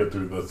not make it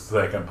through the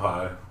second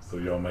pie, so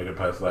y'all made it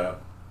past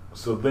that.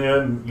 So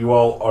then you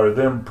all are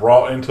then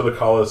brought into the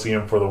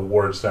Coliseum for the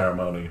award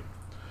ceremony.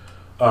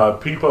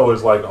 Peepo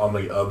is like on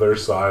the other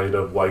side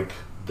of like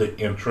the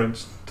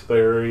entrance to the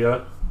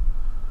area,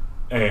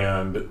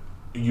 and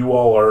you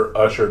all are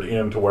ushered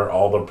into where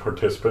all the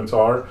participants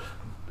are.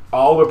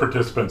 All the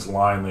participants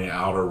line the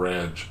outer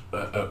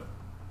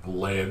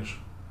ledge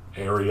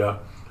area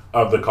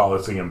of the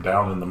Coliseum,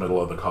 down in the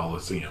middle of the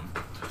Coliseum.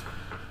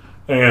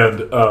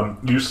 And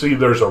you see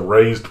there's a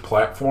raised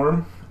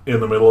platform in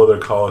the middle of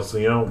the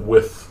Coliseum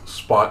with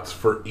spots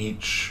for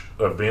each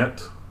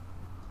event.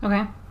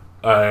 Okay.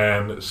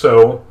 And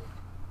so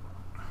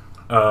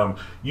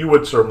you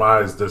would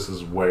surmise this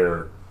is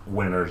where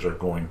winners are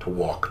going to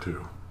walk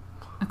to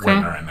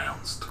when they're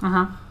announced.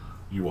 Uh-huh.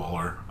 You all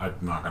are. I'm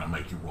not going to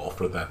make you roll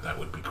for that. That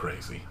would be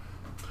crazy.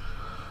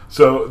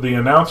 So the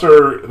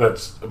announcer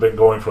that's been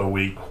going for a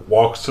week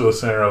walks to the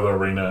center of the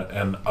arena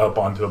and up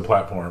onto the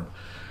platform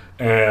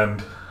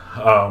and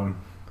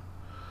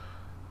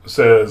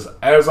says,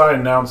 as I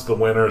announce the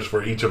winners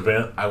for each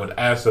event, I would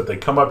ask that they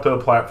come up to the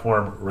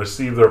platform,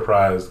 receive their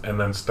prize, and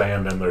then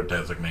stand in their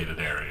designated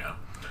area.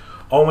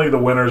 Only the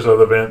winners of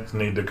the event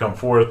need to come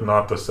forth,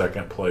 not the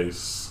second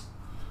place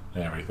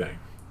and everything.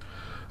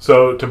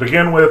 So to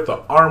begin with, the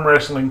arm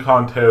wrestling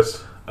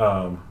contest,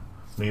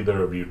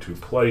 neither of you two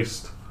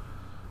placed,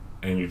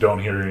 and you don't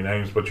hear your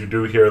names, but you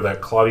do hear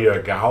that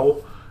Claudia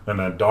Gao and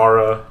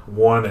Adara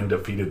won and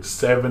defeated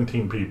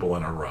 17 people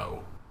in a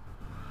row.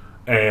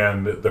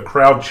 And the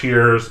crowd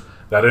cheers.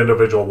 That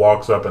individual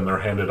walks up and they're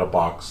handed a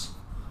box,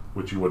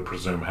 which you would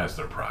presume has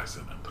their prize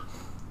in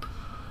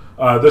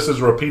it. This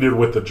is repeated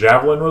with the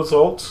javelin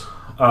results.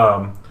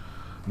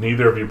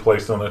 Neither of you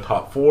placed on the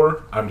top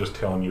 4. I'm just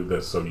telling you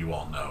this so you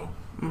all know.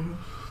 Mm-hmm.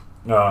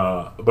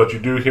 But you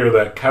do hear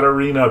that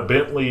Katarina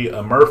Bentley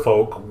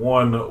Merfolk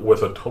won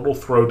with a total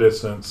throw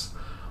distance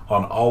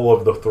on all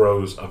of the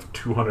throws of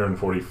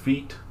 240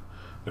 feet.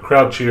 The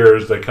crowd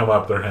cheers. They come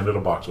up. They're handed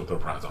a box with their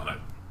prize on it.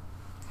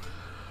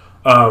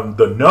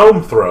 The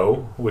gnome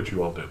throw, which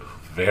you all did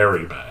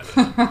very bad.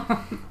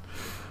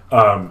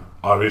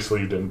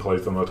 Obviously, you didn't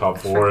place in the top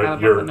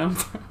 4.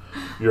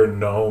 Your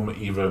gnome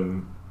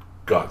even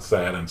got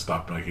sad and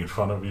stopped making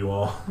fun of you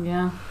all.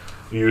 Yeah.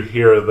 You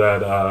hear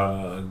that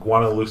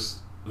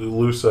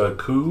Guanalusa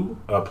Ku,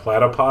 a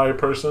platypi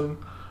person,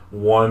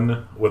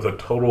 won with a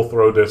total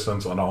throw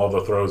distance on all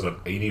the throws of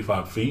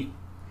 85 feet.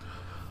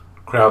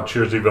 Crowd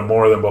cheers even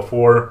more than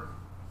before.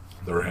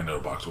 They're handed a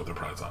box with their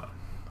prize on it.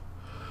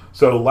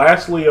 So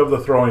lastly of the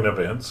throwing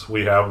events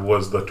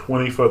was the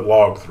 20-foot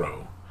log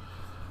throw.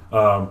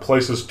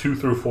 Places 2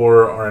 through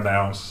 4 are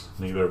announced.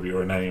 Neither of you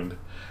are named.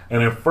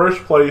 And in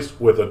first place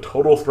with a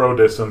total throw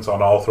distance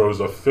on all throws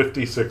of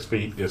 56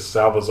 feet is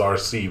Salvazar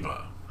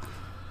Siva.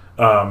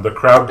 The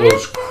crowd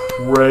goes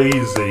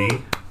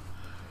crazy.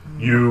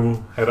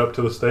 You head up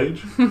to the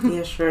stage?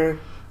 Yeah, sure.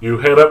 You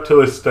head up to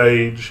the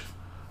stage,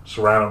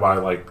 surrounded by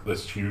like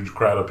this huge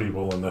crowd of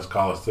people in this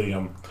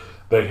Coliseum.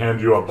 They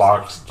hand you a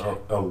box,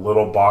 a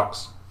little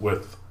box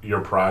with your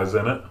prize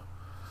in it,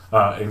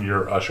 and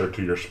you're ushered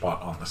to your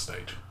spot on the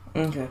stage.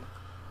 Okay.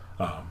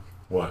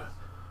 What?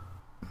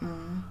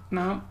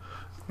 No.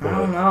 I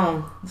don't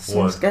know. This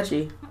seems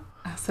sketchy.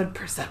 I said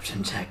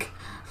perception check.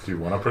 Do you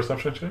want a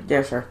perception check?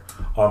 Yeah, sure.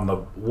 On the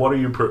what are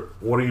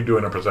you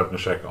doing a perception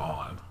check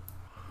on?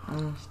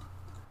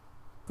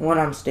 What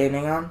I'm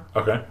standing on?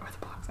 Okay. Or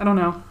the box. I don't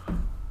know.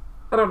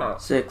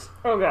 6.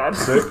 Oh god.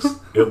 6.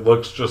 It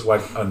looks just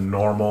like a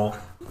normal,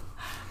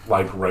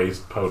 like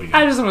raised podium.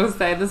 I just want to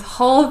say this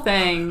whole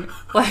thing,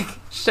 like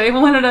Shay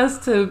wanted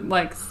us to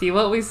like see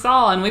what we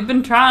saw, and we've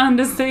been trying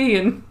to see,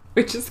 and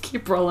we just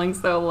keep rolling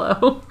so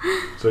low.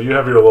 So you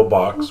have your little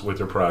box with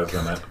your prize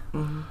in it.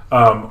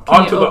 Mm-hmm.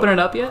 Can you open it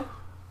up yet?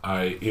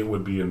 It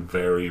would be in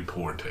very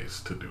poor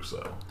taste to do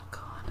so.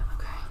 God,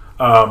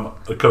 okay.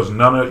 Because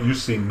none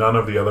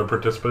of the other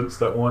participants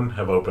that won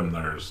have opened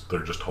theirs. They're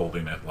just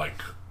holding it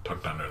like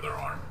tucked under their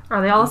arm.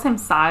 Are they all the same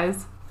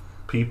size?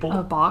 People?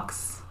 A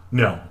box?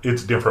 No,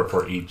 it's different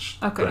for each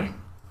thing.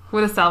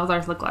 What does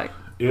Salvazar's look like?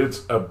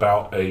 It's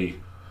about a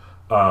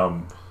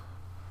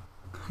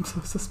I'm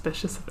so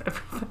suspicious of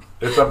everything.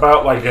 It's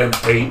about like an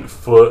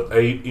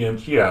 8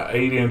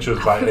 inches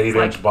by 8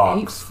 inch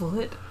box. 8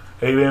 foot?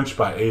 8 inch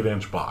by 8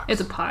 inch box.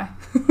 It's a pie.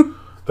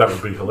 That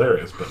would be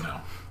hilarious, but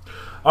no.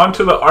 On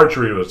to the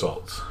archery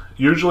results.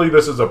 Usually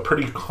this is a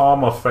pretty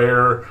calm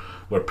affair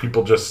where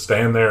people just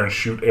stand there and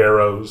shoot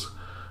arrows.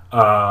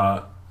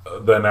 The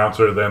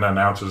announcer then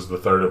announces the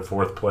 3rd and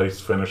 4th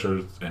place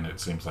finishers, and it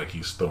seems like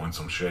he's throwing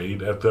some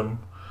shade at them.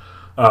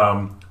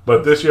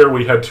 But this year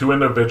we had 2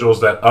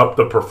 individuals that upped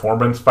the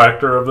performance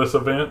factor of this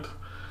event,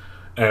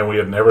 and we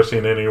had never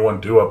seen anyone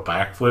do a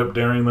backflip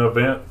during the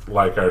event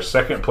like our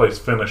 2nd place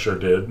finisher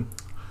did,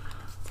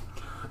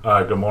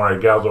 Gamora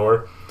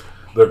Galdor.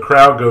 The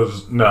crowd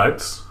goes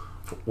nuts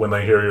when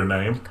they hear your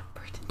name.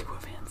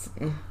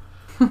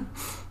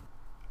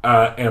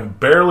 and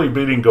barely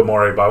beating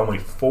Gamore by only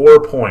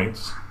 4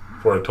 points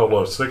for a total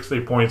of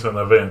 60 points in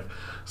the event,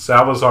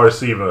 Salvazar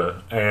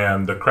Siva,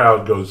 and the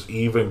crowd goes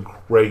even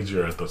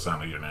crazier at the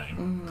sound of your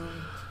name.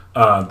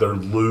 They're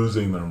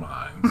losing their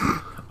minds.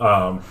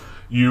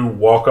 You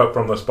walk up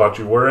from the spot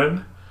you were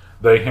in.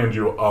 They hand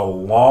you a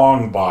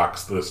long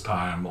box this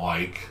time,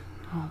 like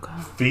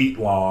feet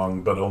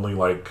long, but only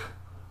like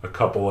a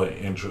couple of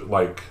inches,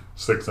 like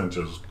 6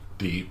 inches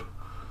deep.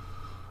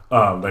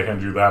 They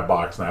hand you that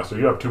box now. So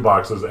you have 2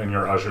 boxes and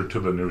you're ushered to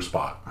the new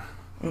spot.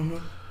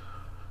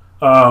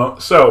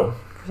 So...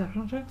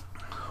 Perception check?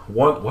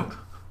 What?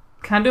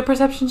 Can I do a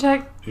perception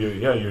check?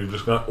 You're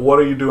just gonna... What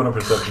are you doing a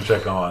perception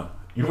check on?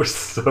 You were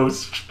so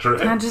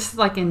strict. Can I just,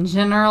 like, in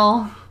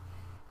general?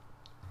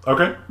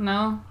 Okay.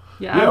 No?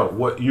 Yeah,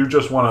 what you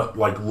just want to,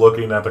 like,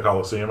 looking at the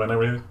Coliseum and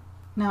everything?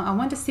 No, I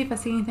want to see if I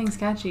see anything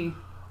sketchy.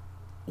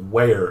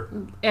 Where?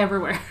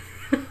 Everywhere.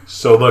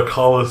 So the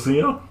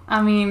Coliseum?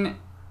 I mean,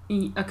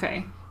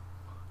 okay.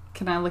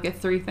 Can I look at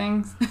 3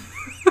 things?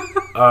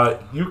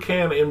 You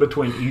can in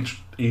between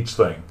each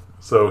thing.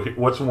 So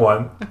what's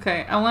one?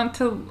 Okay, I want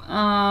to,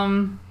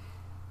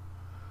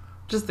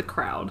 just the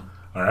crowd.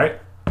 All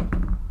right.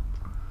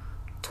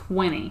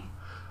 20.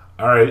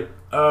 All right.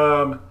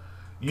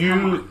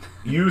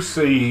 You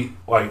see,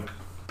 like,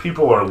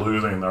 people are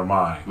losing their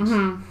minds.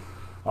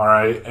 All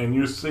right, and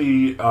you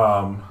see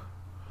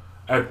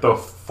at the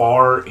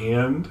far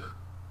end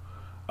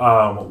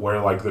where,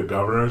 like, the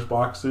governor's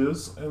box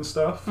is and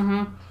stuff.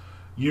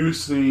 You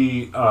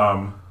see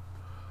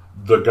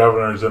the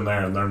governor's in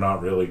there, and they're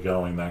not really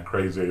going that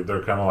crazy.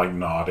 They're kind of like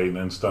nodding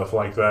and stuff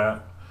like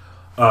that.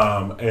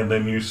 And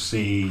then you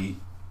see,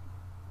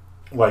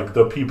 like,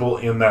 the people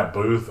in that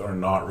booth are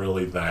not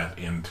really that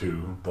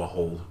into the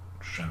whole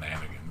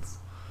shenanigans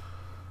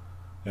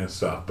and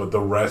stuff. But the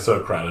rest of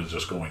the crowd is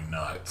just going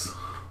nuts.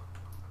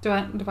 Do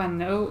I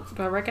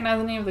recognize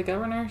any of the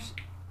governors?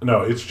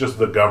 No, it's just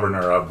the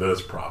governor of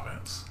this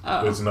province.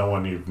 Oh. It's no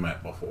one you've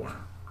met before.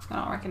 I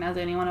don't recognize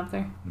anyone up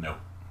there. No.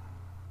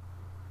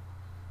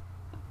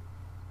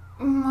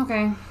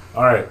 Okay.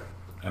 All right.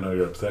 I know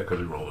you're upset because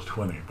you rolled a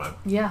 20, but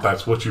yeah,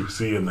 that's what you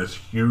see in this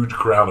huge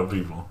crowd of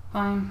people.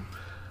 Fine.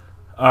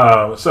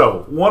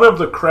 So, one of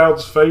the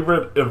crowd's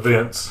favorite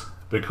events,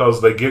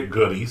 because they get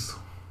goodies,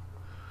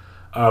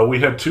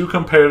 we had 2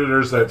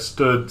 competitors that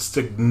stood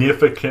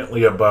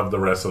significantly above the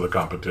rest of the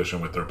competition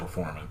with their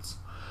performance.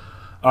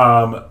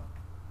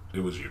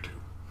 It was you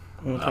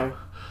 2. Okay.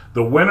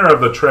 The winner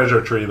of the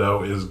treasure tree,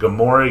 though, is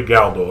Gamore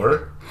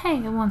Galdor. Hey,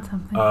 I want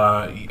something.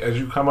 As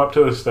you come up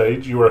to the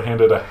stage, you are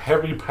handed a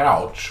heavy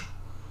pouch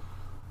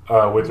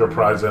with your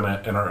prize in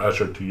it and are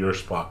ushered to your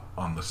spot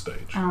on the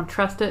stage. I don't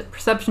trust it.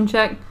 Perception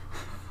check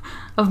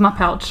of my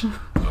pouch.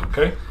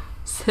 Okay.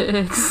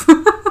 6.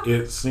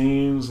 It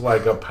seems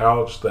like a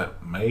pouch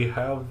that may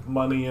have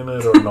money in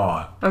it or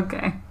not.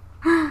 Okay.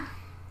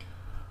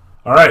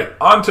 All right,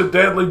 on to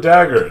Deadly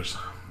Daggers.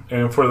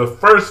 And for the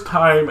first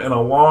time in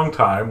a long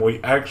time, we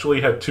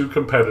actually had 2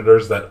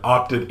 competitors that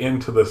opted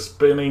into the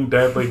spinning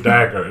Deadly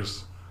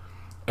Daggers,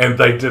 and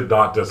they did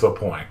not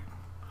disappoint.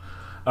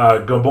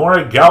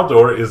 Gamore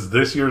Galdor is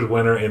this year's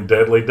winner in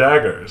Deadly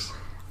Daggers.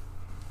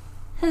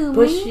 Who?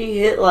 But she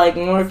hit, like,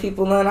 more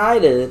people than I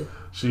did.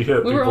 She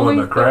hit We were people in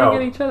only the crowd.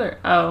 throwing at each other.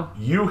 Oh.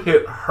 You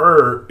hit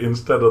her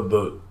instead of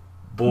the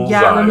bullseyes.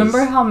 Yeah,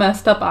 remember how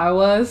messed up I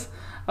was?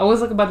 I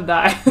was like about to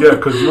die. Yeah,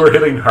 because you were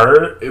hitting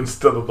her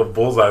instead of the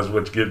bullseyes,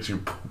 which gets you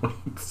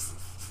points.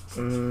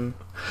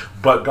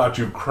 But got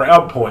you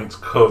crowd points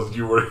because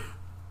you were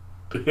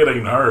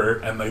hitting her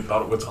and they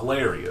thought it was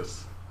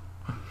hilarious.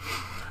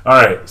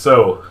 Alright,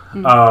 so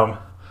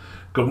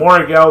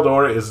Gamore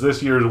Galdor is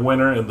this year's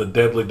winner in the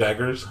Deadly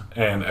Daggers,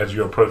 and as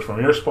you approach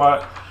from your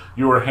spot,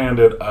 you were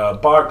handed a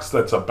box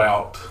that's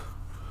about,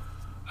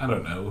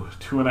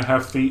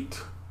 2.5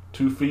 feet,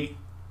 2 feet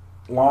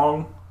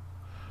long.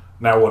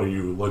 Now what are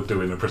you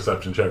doing a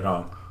perception check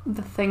on?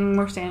 The thing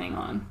we're standing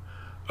on.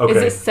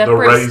 Okay, Is it separate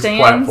the raised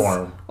stands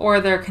platform. or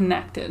they're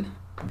connected?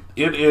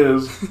 It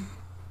is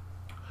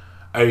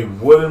a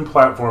wooden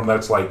platform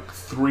that's like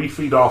 3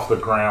 feet off the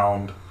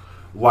ground,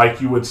 like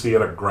you would see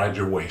at a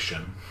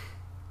graduation.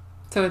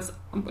 So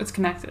it's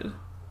connected.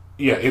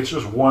 Yeah, it's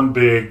just one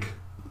big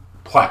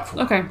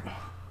platform. Okay.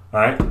 All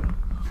right.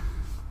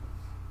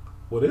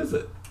 What is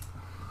it?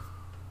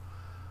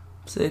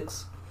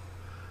 6.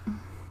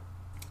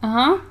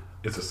 Uh-huh.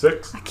 It's a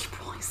 6. I keep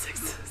rolling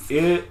 6s.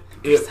 It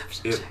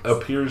Perception checks.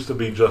 appears to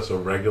be just a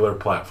regular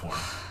platform.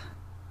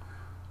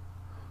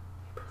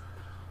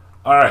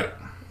 All right.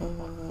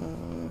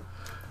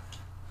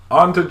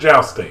 On to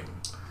jousting.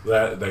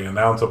 That they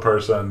announce a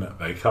person,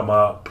 they come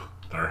up,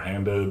 they're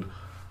handed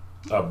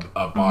a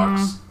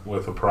box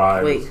with a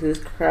prize. Wait, who's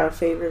crowd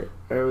favorite?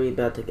 Or are we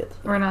about to get to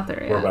that? We're not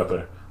there yet. We're about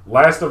there.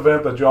 Last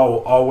event that y'all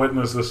all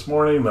witnessed this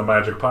morning, the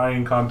Magic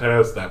Pieing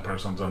Contest. That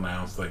person's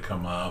announced. They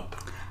come up.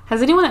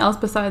 Has anyone else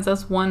besides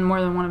us won more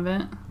than one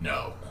event?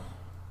 No.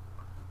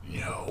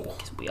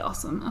 It'd be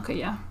awesome. Okay,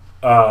 yeah.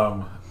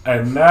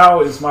 And now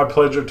it's my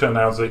pleasure to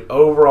announce the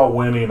overall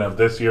winning of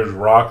this year's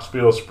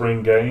Rockspiel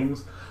Spring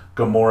Games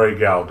Gamora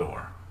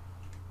Galdor.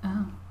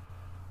 Oh.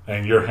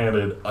 And you're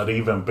handed an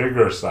even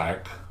bigger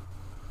sack,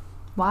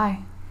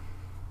 Why?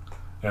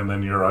 and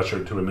then you're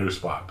ushered to a new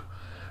spot.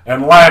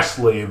 And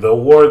lastly, the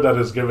award that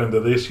is given to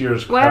this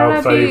year's Why crowd did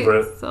I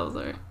favorite, be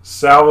Salazar?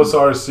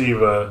 Salazar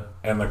Siva,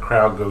 and the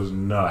crowd goes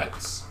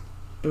nuts.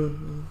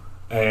 Mm-hmm.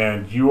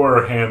 And you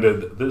are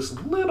handed this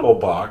little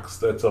box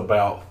that's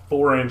about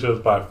 4 inches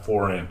by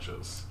 4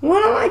 inches. Why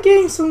am I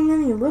getting so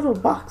many little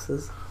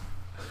boxes?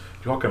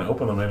 Y'all can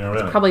open them in a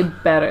minute. Probably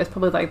better. It's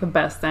probably like the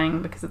best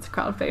thing because it's a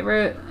crowd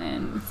favorite,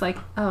 and it's like,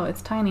 oh,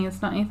 it's tiny,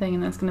 it's not anything,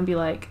 and it's gonna be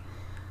like,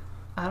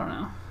 I don't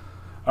know,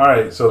 All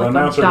right, so like the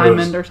a announcer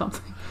diamond goes, or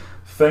something.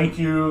 thank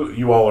you.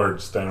 You all are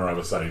standing right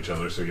beside each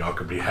other, so y'all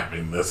could be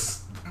having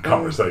this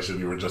conversation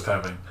you were just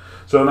having.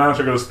 So the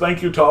announcer goes,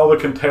 thank you to all the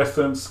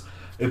contestants.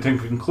 And to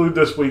conclude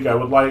this week, I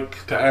would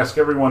like to ask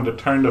everyone to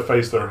turn to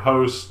face their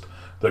host,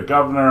 the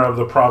governor of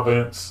the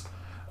province.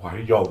 Why are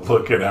y'all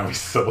looking at me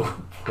so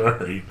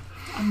worried?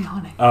 I'm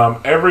yawning.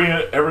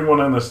 Everyone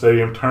in the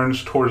stadium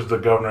turns towards the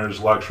governor's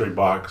luxury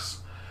box.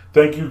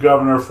 Thank you,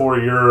 Governor, for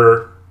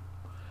your...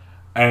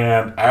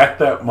 And at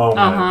that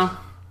moment,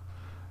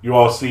 you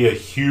all see a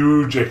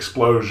huge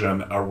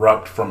explosion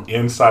erupt from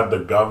inside the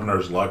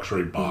governor's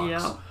luxury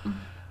box. Yep.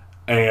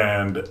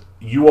 And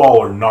you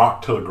all are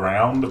knocked to the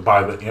ground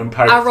by the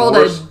impact I rolled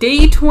force. a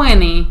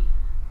D20,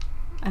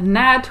 a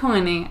nat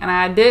 20, and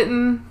I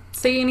didn't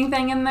see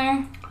anything in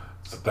there.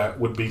 So that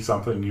would be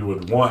something you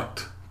would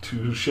want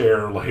to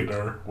share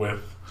later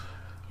with...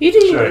 You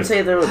didn't even Shay.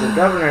 say there was a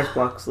governor's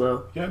box,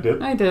 though. Yeah, I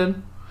did. I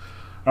did.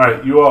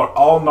 Alright, you are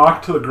all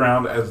knocked to the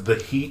ground as the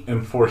heat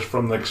and force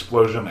from the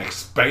explosion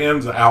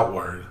expands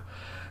outward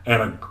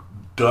and a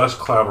dust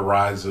cloud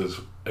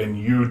arises, and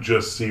you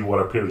just see what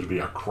appears to be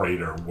a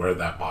crater where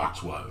that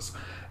box was.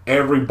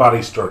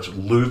 Everybody starts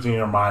losing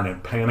their mind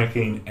and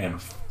panicking and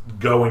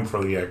going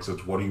for the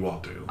exits. What do you all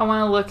do? I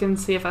want to look and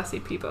see if I see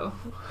Peepo.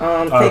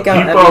 Take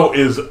out Peepo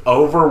is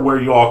over where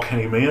you all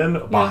came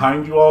in,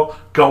 behind you all,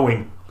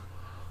 going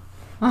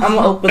I'm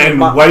gonna open the and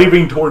box.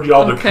 waving toward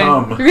y'all to Okay.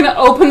 come. You're gonna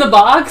open the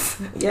box?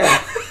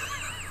 Yeah,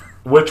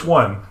 Which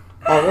one?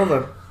 all of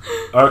them.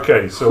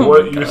 Okay, so Oh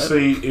what my you God.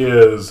 see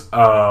is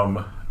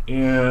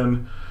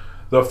in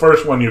the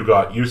first one you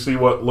got, you see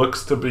what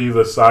looks to be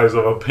the size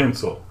of a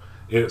pencil.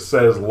 It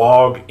says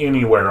log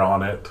anywhere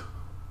on it.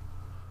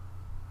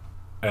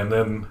 And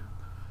then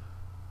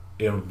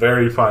in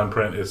very fine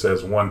print it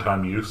says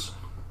one-time use.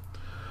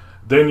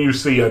 Then you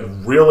see a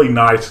really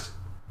nice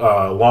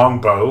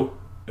long bow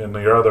in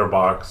the other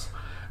box.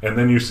 And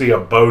then you see a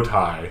bow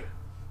tie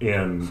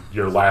in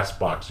your last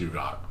box you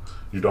got.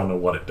 You don't know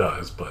what it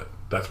does, but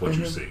that's what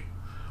you see.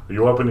 Are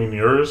you opening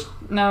yours?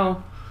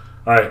 No.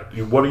 Alright,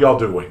 what are y'all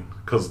doing?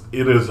 Because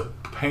it is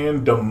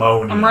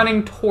pandemonium. I'm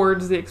running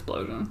towards the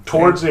explosion.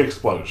 Towards the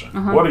explosion.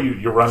 What are you?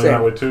 You're running Same.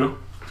 that way too?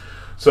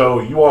 So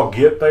you all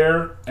get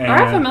there and...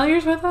 Are our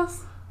familiars with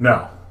us?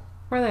 No.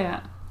 Where are they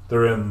at?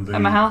 They're in the...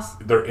 At my house?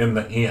 They're in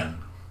the inn.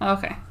 Oh,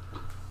 okay.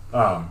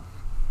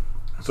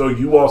 So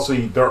you all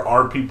see there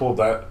are people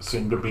that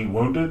seem to be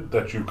wounded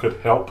that you could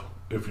help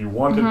if you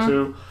wanted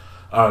to.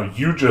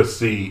 You just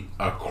see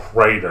a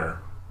crater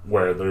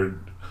where they're...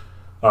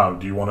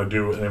 do you want to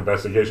do an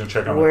investigation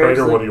check on the Where's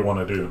crater? the- What do you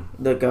want to do?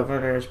 The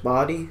governor's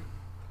body.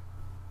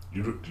 Do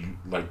you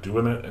like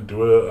doing it and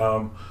do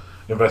a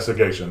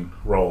investigation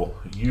roll?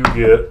 You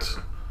get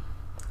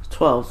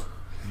 12.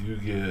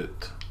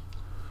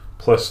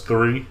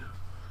 +3.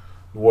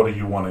 What are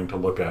you wanting to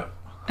look at?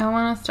 I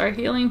want to start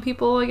healing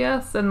people, I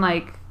guess, and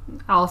like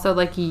also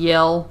like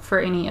yell for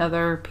any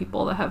other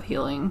people that have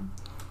healing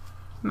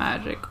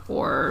magic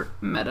or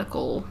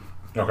medical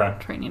Okay.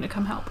 training to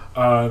come help.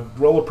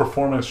 Roll a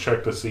performance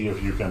check to see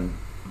if you can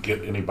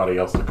get anybody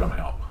else to come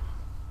help.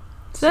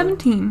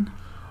 17.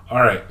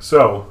 All right.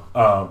 So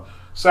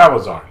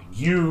Salazar,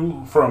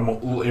 you from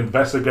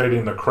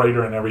investigating the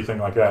crater and everything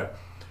like that,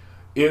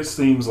 it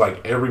seems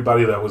like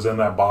everybody that was in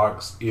that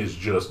box is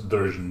just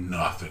there's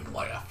nothing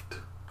left.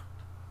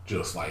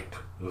 Just like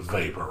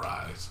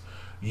vaporized.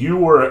 You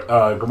were,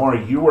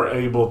 Gamora, you were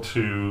able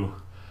to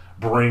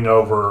bring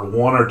over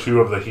one or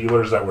two of the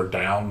healers that were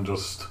down,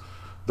 just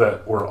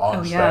that were on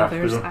Oh yeah, staff.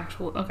 there's doing-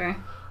 actual. Okay.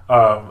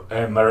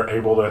 and they're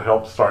able to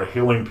help start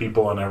healing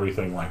people and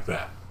everything like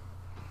that.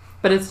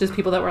 But it's just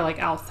people that were like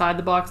outside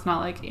the box,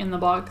 not like in the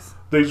box.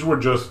 These were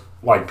just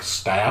like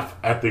staff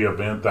at the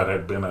event that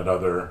had been at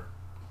other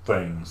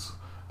things.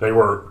 They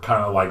were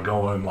kind of like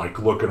going, like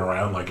looking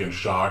around, like in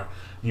shock.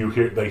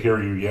 They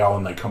hear you yell,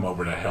 and they come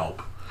over to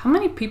help. How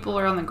many people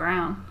are on the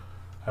ground?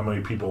 How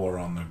many people are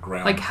on the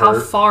ground? Like how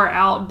hurt? far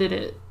out did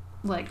it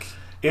like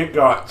It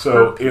got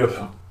so hurt if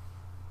people?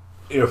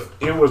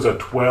 if it was a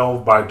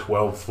 12 by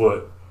 12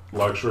 foot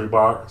luxury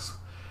box,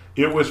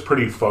 it was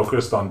pretty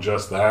focused on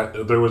just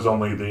that. There was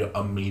only the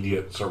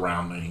immediate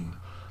surrounding,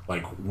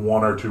 like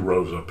one or two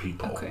rows of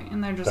people. Okay,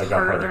 and they're just that got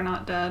hurt, hurt. they're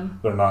not dead.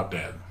 They're not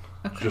dead.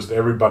 Okay. Just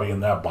everybody in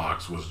that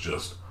box was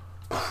just...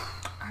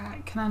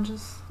 Alright, can I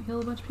just heal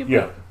a bunch of people?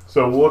 Yeah.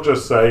 So we'll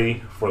just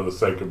say, for the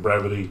sake of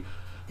brevity,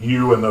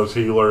 you and those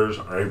healers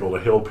are able to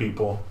heal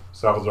people.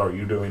 Salazar, are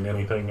you doing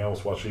anything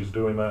else while she's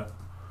doing that?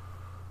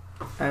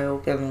 I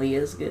hope can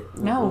Leah's get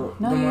No,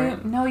 the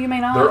you may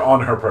not. They're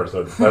on her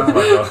person. That's my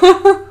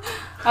job.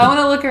 I want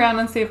to look around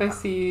and see if I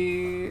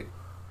see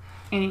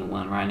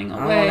anyone running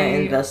I away. want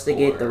to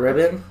investigate the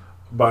ribbon.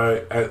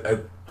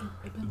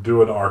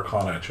 Do an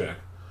Arcana check.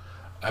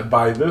 And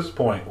by this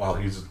point, while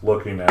he's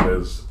looking at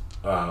his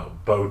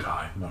bow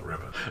tie, not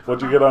ribbon,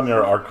 what'd you get on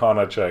your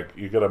Arcana check?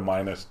 You get a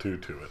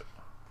 -2 to it.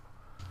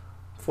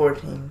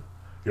 14.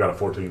 You got a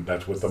 14.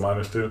 That's with the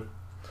 -2.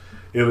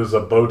 It is a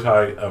bow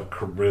tie of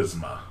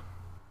charisma.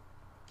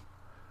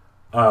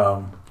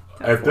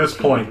 At this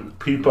point,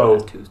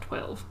 Peepo. 2 is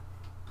 12.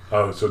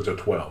 Oh, so it's a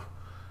 12.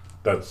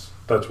 That's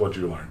what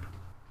you learned.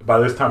 By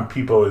this time,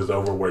 Peepo is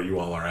over where you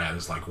all are at.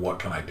 It's like, what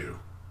can I do?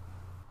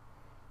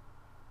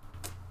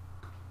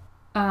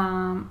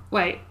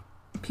 Wait.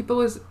 People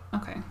was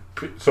okay.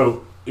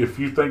 So if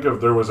you think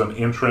of there was an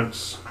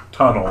entrance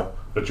tunnel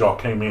that y'all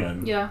came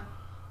in, Yeah.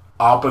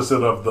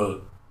 opposite of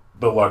the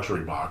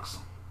luxury box,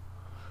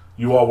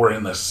 you all were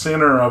in the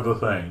center of the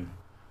thing.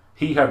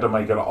 He had to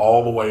make it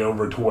all the way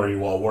over to where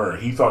you all were.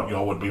 He thought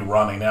y'all would be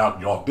running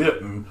out. Y'all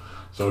didn't.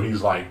 So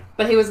he's like...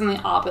 But he was on the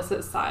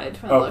opposite side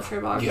from the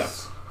luxury box.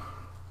 Yes.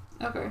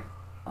 Okay.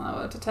 I don't know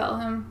what to tell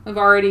him. We've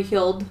already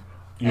healed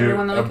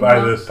everyone that we can by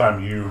help. this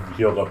time, you've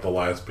healed up the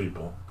last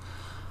people.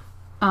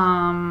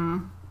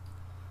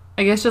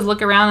 I guess just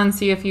look around and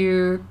see if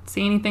you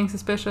see anything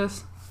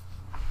suspicious.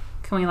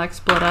 Can we, like,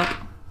 split up?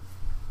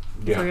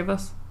 The three of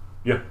us?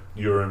 Yeah.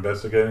 You were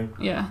investigating?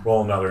 Yeah.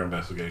 Roll another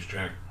investigation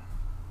check.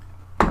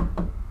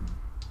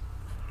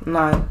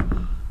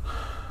 9.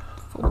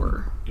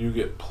 4. You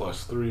get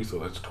 +3, so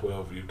that's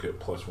 12. You get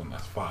 +1,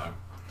 that's 5.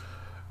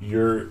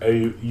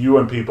 You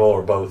and people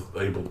are both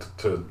able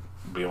to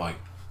be like,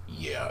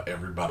 yeah,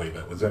 everybody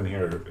that was in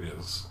here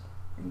is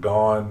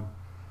gone.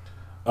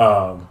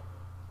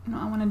 No,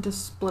 I wanted to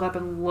split up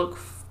and look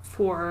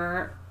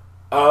for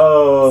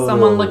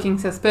someone looking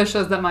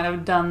suspicious that might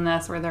have done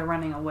this, or they're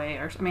running away.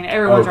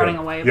 Everyone's running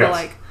away, yes. but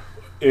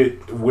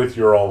like with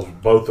your rolls,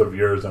 both of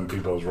yours and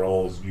people's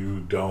rolls,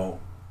 you don't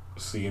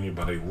see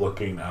anybody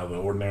looking out of the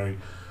ordinary.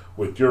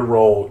 With your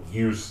roll,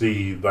 you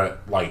see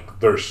that like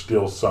there's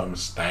still some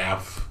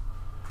staff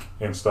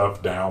and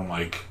stuff down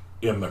like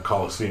in the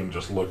Coliseum,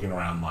 just looking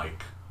around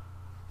like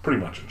pretty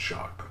much in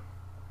shock.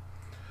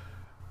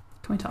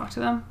 Can we talk to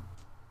them?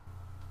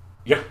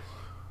 Yeah.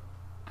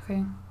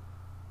 Okay.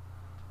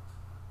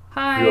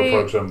 Hi. You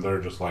approach them, they're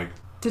just like...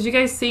 Did you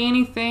guys see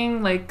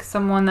anything, like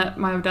someone that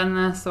might have done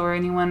this, or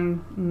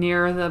anyone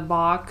near the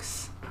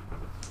box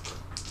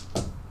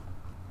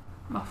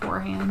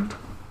beforehand?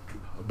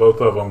 Both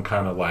of them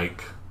kind of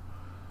like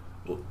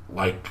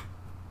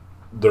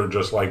they're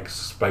just like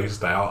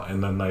spaced out,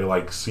 and then they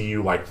like see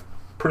you like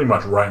pretty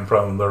much right in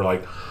front of them. They're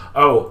like,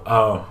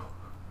 "Oh,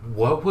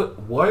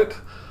 what?"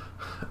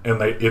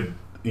 And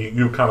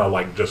you kind of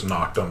like just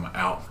knocked them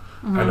out.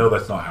 Mm-hmm. I know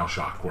that's not how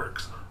shock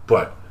works,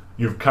 but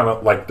you've kind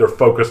of like they're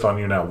focused on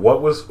you now.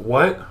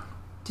 What?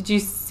 Did you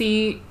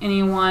see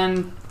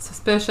anyone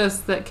suspicious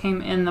that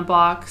came in the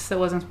box that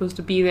wasn't supposed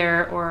to be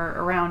there, or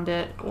around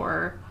it,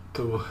 or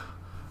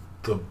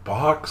the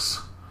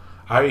box?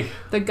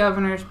 The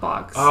governor's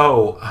box.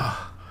 Oh,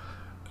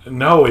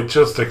 no! It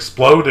just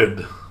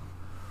exploded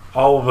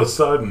all of a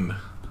sudden.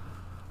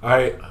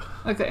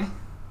 Okay.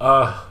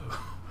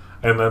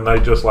 And then they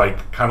just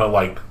like kind of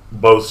like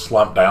both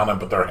slump down and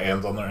put their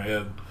hands on their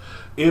head.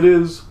 It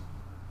is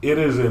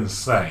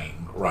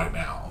insane right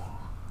now.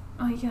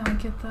 Oh yeah, I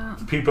get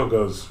that. People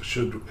goes,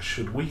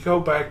 should we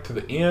go back to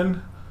the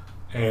inn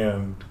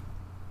and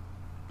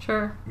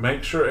sure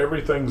make sure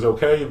everything's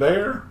okay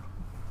there?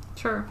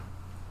 Sure.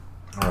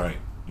 All right,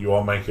 you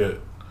all make it.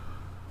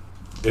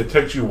 It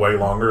takes you way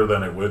longer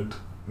than it would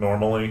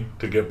normally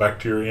to get back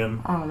to your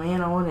inn. Oh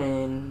man, I want to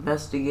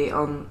investigate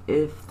on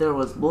if there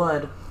was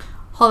blood.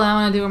 Hold on, I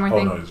want to do one more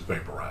thing. Oh no, it's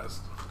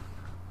vaporized.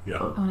 Yeah.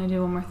 I want to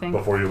do one more thing.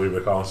 Before you leave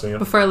the Coliseum?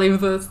 Before I leave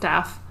the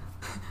staff.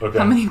 Okay.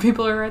 How many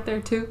people are right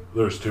there too?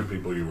 There's 2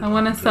 people you were I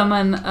want to talking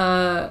summon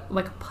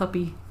like a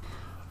puppy.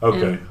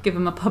 Okay. And give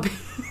him a puppy.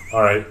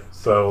 Alright,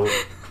 so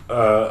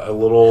a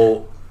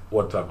little...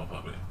 What type of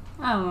puppy?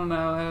 I don't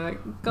know.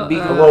 A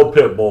little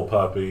pit bull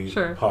puppy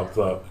sure. pops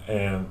up,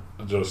 and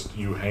just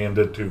you hand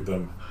it to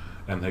them,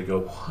 and they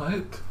go,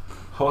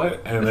 what?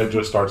 And it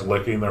just starts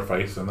licking their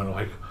face, and they're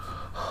like...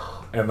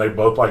 And they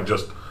both like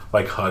just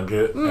like hug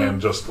it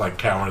and just like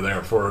cower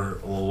there for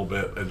a little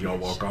bit as y'all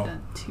walk off.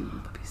 2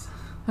 puppies.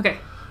 Okay.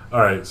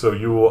 Alright, so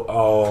you will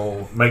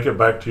all make it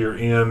back to your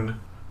inn.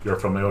 Your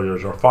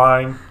familiars are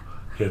fine.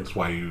 Hence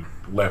why you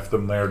left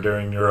them there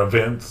during your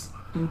events.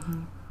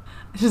 Mm-hmm.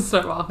 I just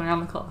start walking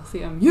around the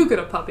Coliseum. You get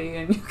a puppy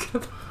and you get a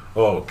puppy.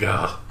 Oh,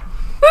 God.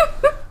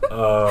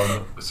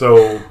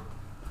 So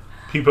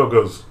Peepo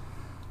goes,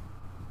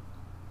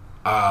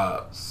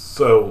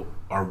 so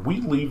are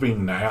we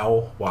leaving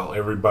now while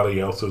everybody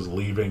else is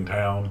leaving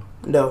town?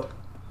 No.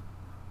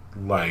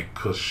 Like,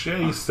 cause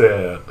Shay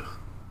said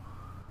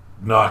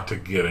not to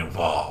get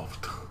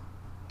involved.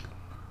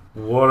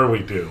 What are we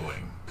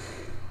doing?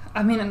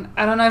 I mean,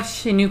 I don't know if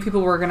she knew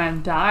people were gonna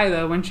die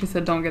though when she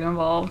said don't get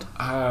involved.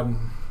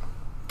 I'm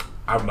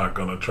not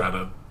gonna try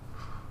to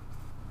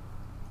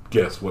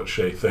guess what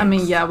Shay thinks. I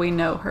mean, yeah, we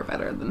know her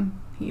better than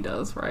he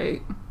does,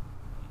 right?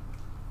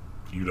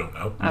 You don't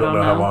know. I You don't don't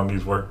know how know. long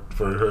he's worked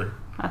for her.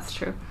 That's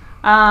true.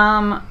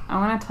 I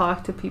want to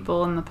talk to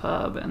people in the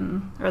pub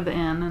or the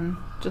inn and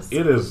just.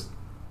 It is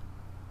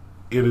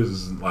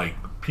like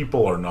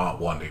people are not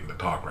wanting to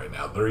talk right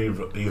now. They're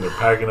either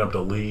packing up to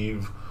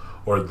leave,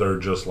 or they're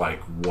just like,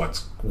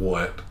 what,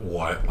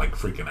 like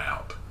freaking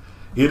out.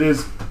 It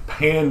is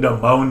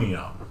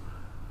pandemonium.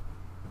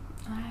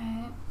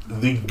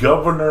 The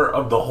governor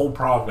of the whole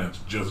province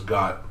just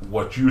got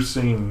what you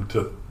seem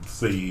to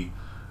see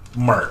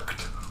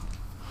murked.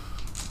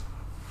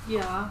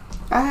 Yeah.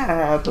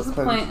 What's What's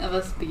the point of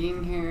us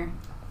being here?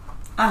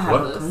 I have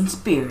What? a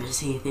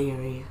conspiracy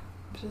theory.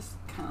 I'm just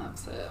kind of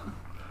upset.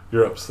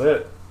 You're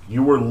upset.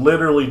 You were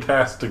literally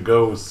tasked to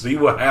go see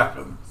what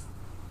happens.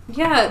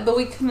 Yeah, but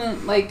we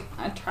couldn't, like,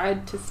 I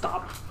tried to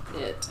stop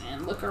it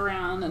and look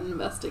around and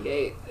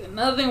investigate, and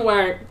nothing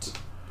worked.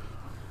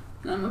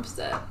 And I'm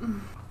upset.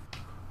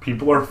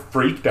 People are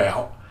freaked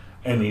out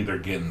and either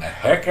getting the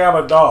heck out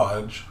of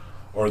Dodge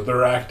or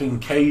they're acting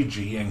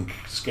cagey and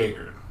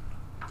scared.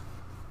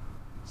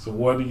 So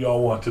what do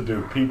y'all want to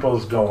do?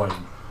 People's going,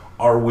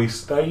 are we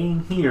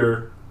staying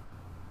here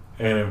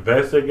and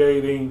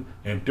investigating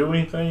and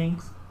doing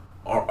things,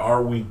 or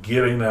are we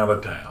getting out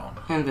of town?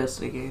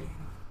 Investigating.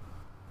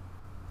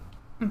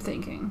 I'm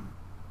thinking.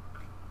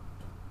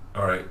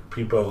 All right,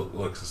 people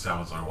looks at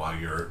Salazar while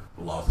you're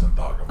lost in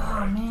thought. Oh,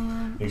 Right?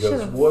 man. He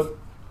goes, what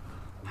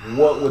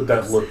would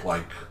that look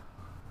like,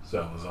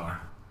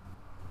 Salazar?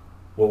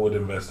 What would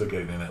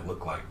investigating it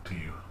look like to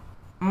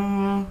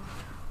you?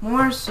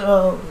 More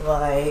so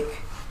like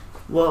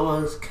what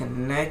was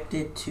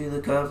connected to the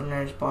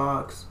governor's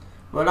box.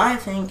 But I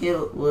think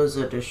it was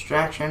a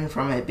distraction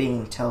from it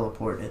being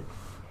teleported.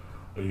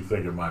 Or you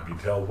think it might be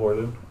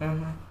teleported?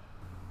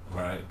 Mm-hmm.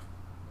 Right.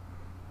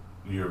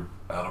 You're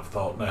out of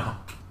thought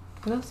now.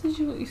 What else did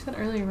you said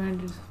earlier you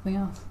wanted to do something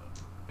else?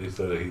 He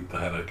said he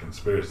had a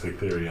conspiracy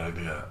theory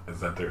idea.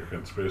 Is that their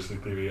conspiracy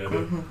theory idea?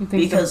 Mm-hmm. You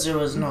think Because there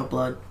was no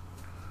blood.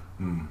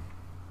 Hmm.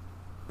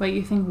 Wait,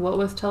 you think what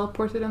was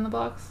teleported in the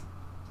box?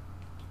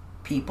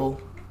 People.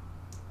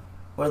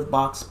 Or the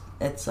box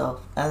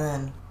itself. And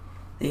then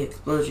the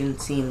explosion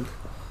seemed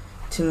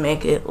to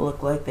make it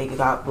look like they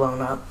got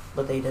blown up,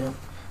 but they didn't.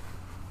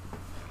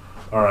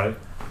 All right.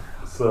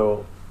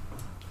 So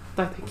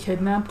Like they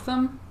kidnapped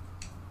them?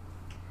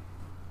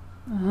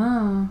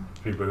 Oh,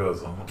 people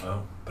goes, oh,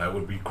 well, that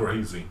would be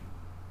crazy.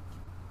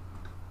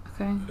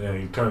 okay. And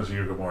he turns to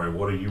you, Gamori,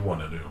 what do you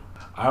want to do?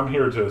 I'm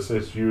here to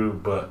assist you,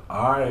 but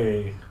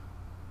I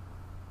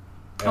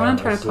want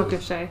to try to talk to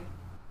Shay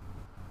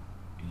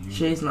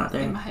Shay's not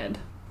in there. my head.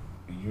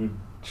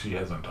 She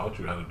hasn't taught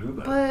you how to do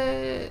that.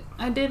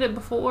 But I did it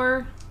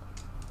before.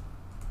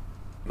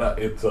 No,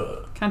 it's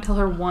a... Can I tell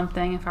her one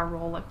thing if I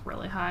roll like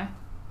really high?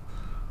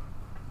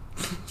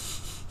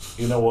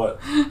 You know what?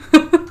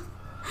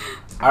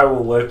 I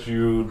will let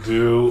you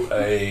do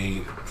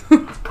a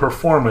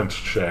performance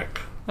check,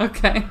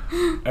 Okay.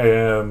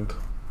 and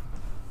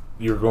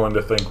you're going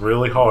to think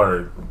really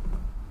hard.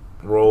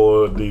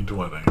 Roll a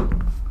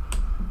d20.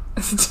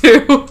 It's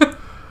 2.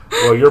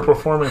 Well, your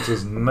performance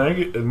is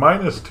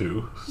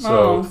 -2, so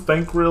Oh.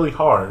 think really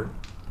hard.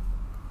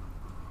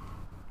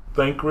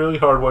 Think really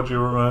hard what you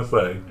were going to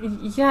say.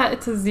 Yeah,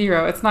 it's a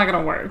 0. It's not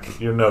gonna work.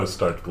 Your nose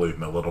starts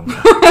bleeding a little bit.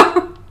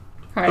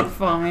 Alright,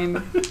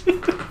 fine.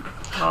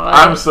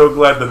 I'm so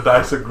glad the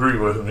dice agree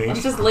with me.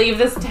 Let's just leave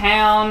this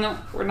town.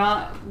 We're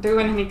not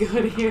doing any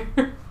good here.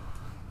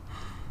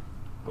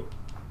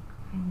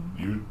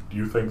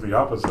 You think the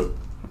opposite.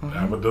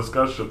 Have a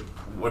discussion.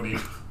 What do you...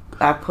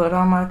 I put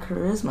on my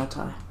charisma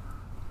tie.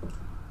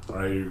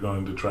 Are you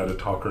going to try to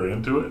talk her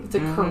into it? It's a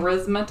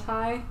charisma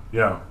tie.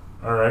 Yeah.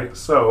 All right.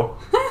 So...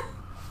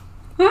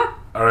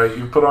 All right,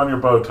 you put on your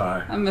bow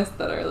tie. I missed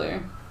that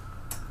earlier.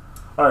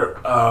 All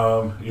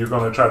right, you're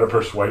going to try to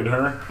persuade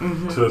her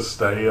to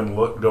stay and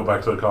go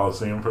back to the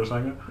Coliseum for a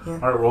second? Yeah. All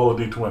right, roll a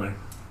d20.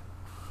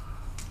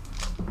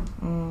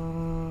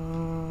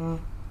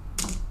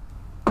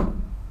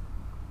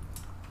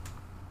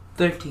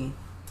 13.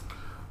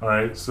 All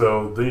right,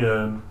 so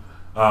then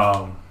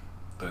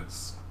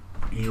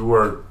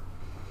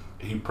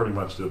he pretty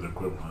much did the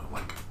equivalent,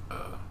 like,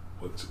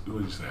 what did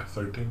you say,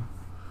 13?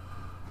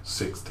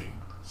 16.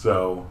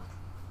 So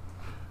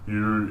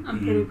I'm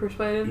pretty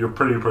persuaded. you're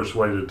pretty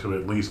persuaded to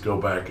at least go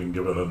back and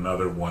give it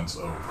another once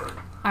over.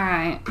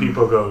 Alright.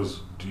 People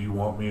goes, do you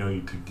want me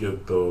to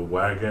get the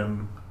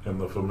wagon and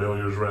the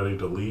familiars ready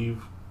to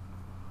leave?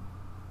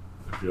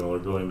 If y'all are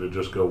going to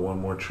just go one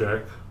more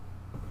check?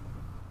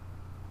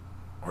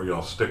 Or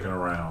y'all sticking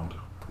around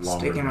longer?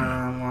 Sticking than that?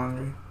 around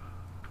longer.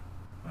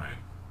 Right.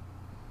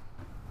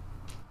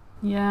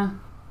 Yeah.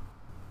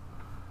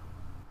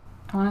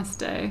 I want to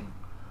stay.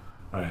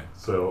 Right.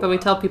 So But we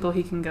tell people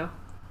he can go.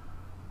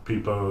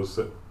 People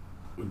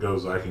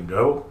goes, I can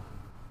go?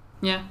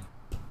 Yeah.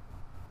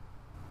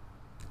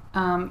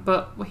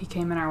 But he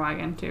came in our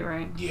wagon too,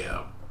 right?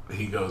 Yeah.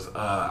 He goes,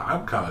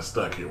 I'm kind of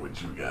stuck here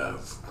with you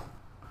guys.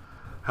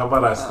 How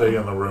about I stay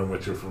in the room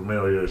with your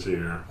familiars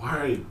here?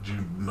 Why do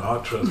you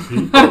not trust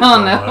people?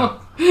 I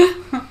don't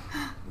know.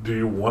 Do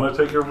you want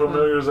to take your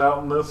familiars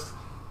out in this?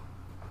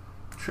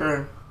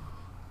 Sure.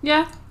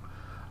 Yeah.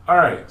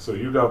 Alright, so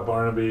you got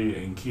Barnaby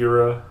and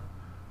Kira.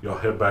 Y'all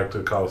head back to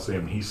the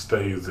Coliseum. He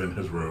stays in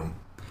his room.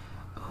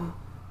 Oh,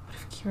 what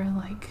if Kira,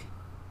 like...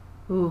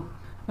 Ooh.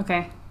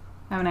 Okay.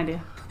 I have an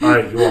idea.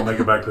 Alright, you all make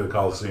it back to the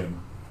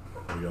Coliseum.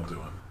 What are y'all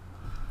doing?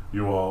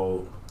 You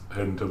all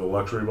heading to the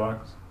luxury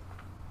box?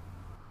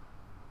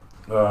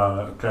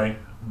 Okay.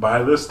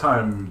 By this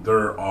time,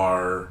 there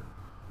are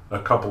a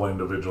couple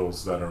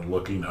individuals that are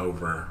looking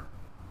over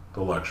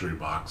the luxury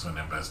box and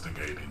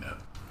investigating it.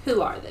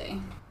 Who are they?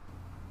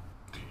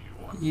 Do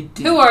you want? You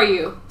do. Who are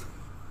you?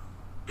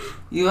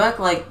 You act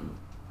like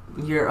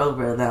you're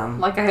over them.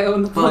 Like I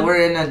own the But place.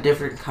 we're in a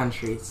different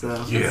country, so...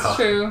 Yeah. It's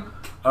true.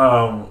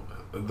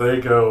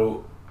 They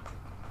go,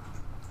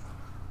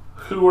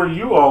 who are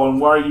you all and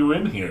why are you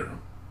in here?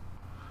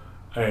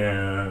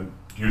 And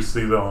you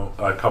see them,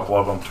 a couple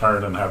of them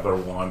turn and have their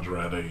wands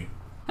ready.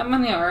 How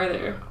many are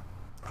there?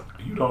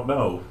 You don't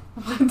know.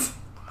 What?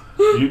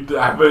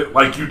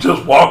 You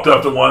just walked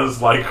up to one.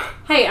 It's like,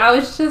 Hey, I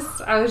was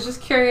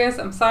just curious.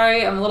 I'm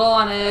sorry. I'm a little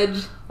on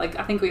edge. Like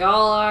I think we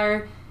all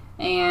are,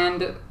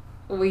 and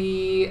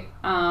we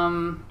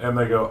and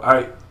they go,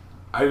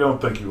 I don't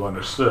think you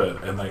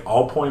understood. And they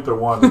all point their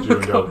wands at you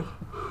and go,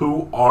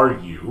 who are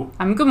you?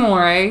 I'm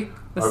Gamore.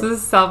 This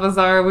is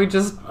Salvazar. We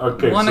just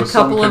Okay, won so a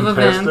couple some of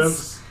contestants,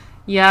 events.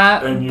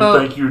 Yeah, and you but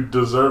think you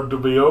deserve to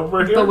be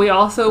over here? but we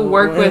also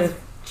work Wait.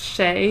 with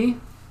Shay.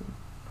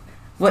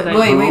 Wait, Did I-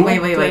 wait, wait, Who?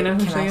 wait, wait, Do I wait. know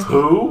who Can she I is? speak?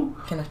 Who?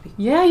 Can I speak?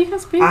 Yeah, you can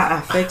speak.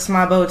 I fixed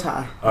my bow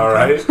tie. All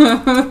right.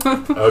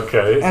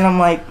 Okay. And I'm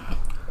like,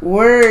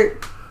 we're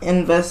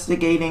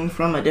investigating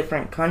from a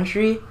different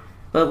country,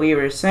 but we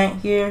were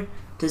sent here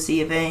to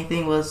see if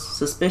anything was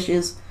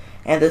suspicious,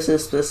 and this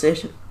is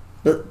specific.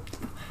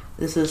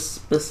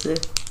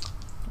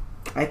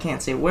 I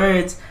can't say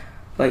words,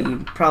 but you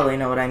probably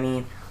know what I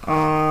mean.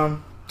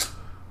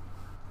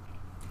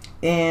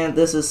 And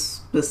this is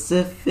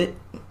specific.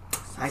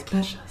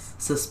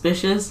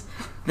 Suspicious.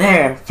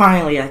 There,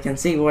 finally I can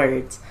see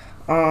words.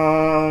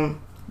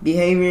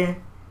 Behavior,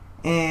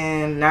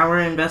 and now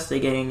we're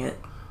investigating it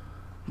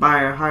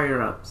by our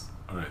higher ups.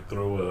 All right.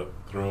 Throw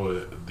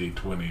a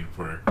d20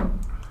 for.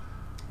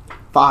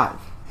 5.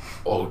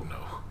 Oh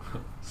no.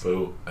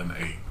 So an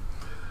 8.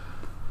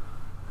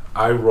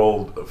 I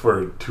rolled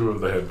for 2 of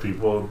the head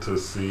people to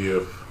see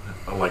if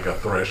like a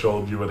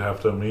threshold you would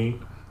have to meet.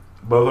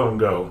 Both of them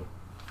go.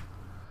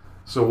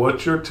 So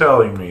what you're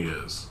telling me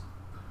is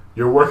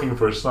you're working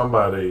for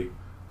somebody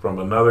from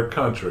another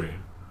country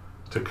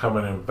to come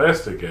and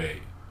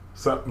investigate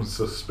something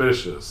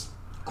suspicious.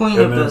 Queen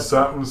And of then the...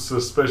 something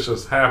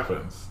suspicious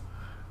happens.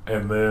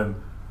 And then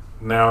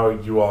now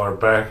you all are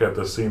back at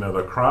the scene of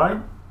the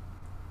crime?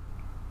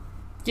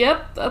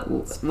 Yep,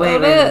 that's Wait,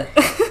 about wait,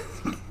 it.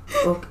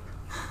 Okay.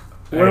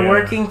 We're And-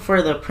 working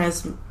for the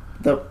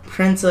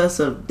Princess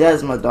of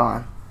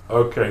Desmodon.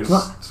 Okay,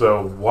 What?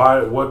 so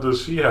what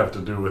does she have to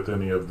do with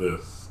any of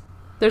this?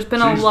 There's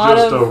been She's a lot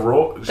just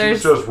of she's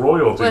there's- just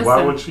royalty. Why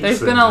listen. would she There's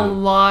send been a you?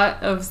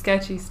 lot of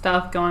sketchy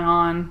stuff going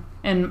on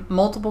in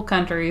multiple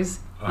countries,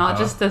 not Uh-huh.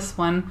 just this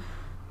one.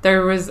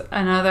 There was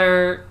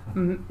another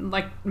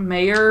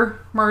mayor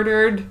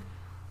murdered.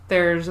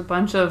 There's a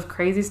bunch of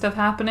crazy stuff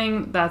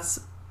happening.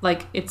 That's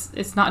like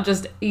it's not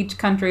just each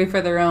country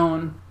for their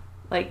own.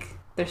 Like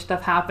there's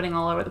stuff happening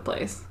all over the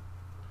place.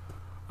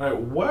 All right,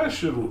 why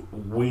should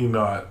we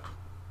not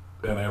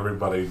and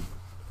everybody,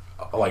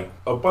 like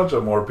a bunch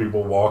of more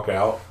people, walk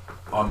out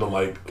onto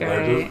like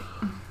ledges? Great.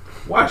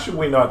 Why should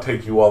we not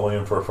take you all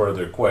in for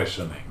further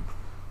questioning?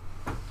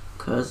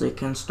 Because it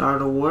can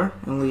start a war,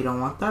 and we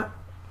don't want that.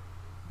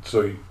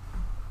 So,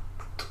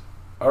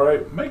 all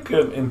right, make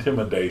an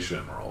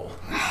intimidation roll.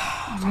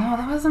 No,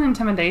 that wasn't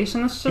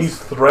intimidation. It's He's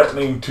just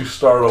threatening to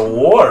start a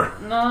war.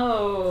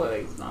 no,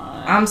 it's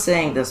not. I'm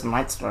saying this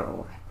might start a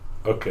war.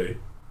 Okay.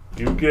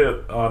 You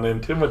get, on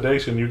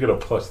intimidation, you get a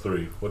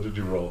 +3. What did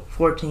you roll?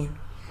 14.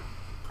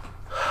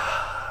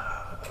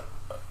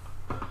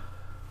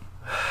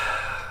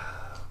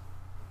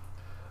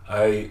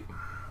 I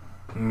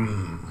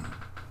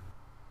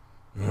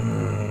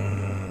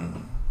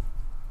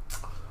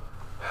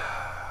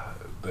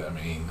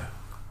mean,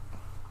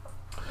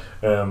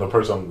 and the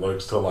person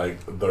looks to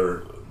like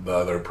the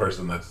other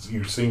person that's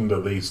you seem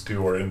to these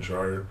two are in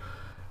charge.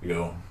 You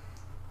go,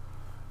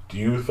 do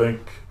you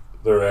think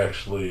they're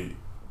actually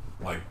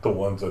like the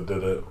ones that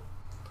did it?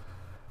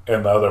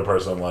 And the other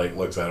person like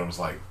looks at him and is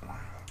like,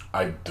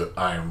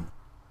 I'm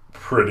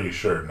pretty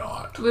sure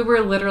not. We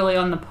were literally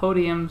on the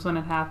podiums when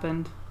it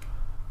happened,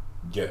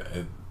 Yeah,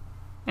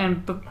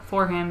 and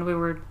beforehand we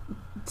were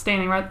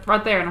standing right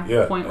there in a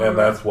yeah, point. where and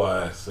we were- that's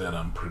why I said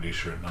I'm pretty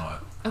sure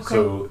not. Okay.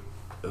 So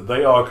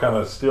they all kind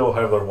of still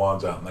have their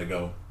wands out and they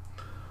go,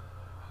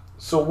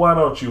 so why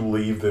don't you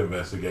leave the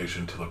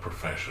investigation to the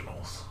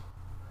professionals?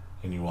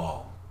 And you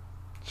all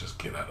Just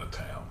get out of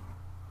town.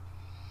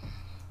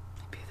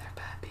 Maybe they're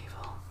bad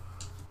people.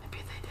 Maybe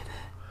they did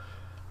it.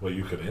 Well,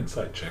 you could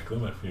insight check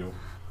them if you...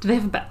 Do they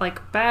have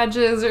like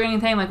badges or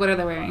anything? Like, what are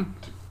they wearing?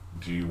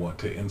 Do you want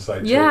to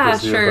insight check Yeah, to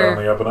see if sure. they're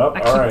on the up and up? I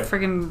All keep right.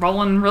 freaking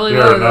rolling really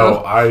Here, low. no, though.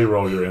 I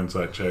roll your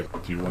insight check.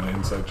 Do you want to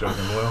insight check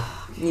as well?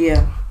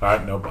 Yeah. All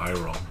right, nope, I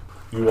roll.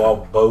 You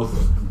all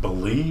both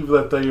believe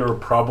that they are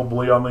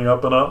probably on the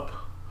up and up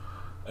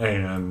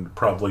and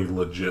probably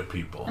legit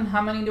people. And how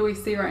many do we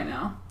see right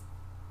now?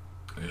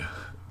 Yeah.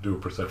 Do a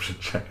perception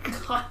check.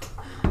 God.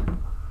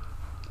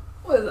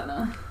 What is that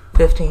now?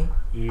 15.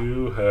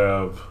 You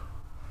have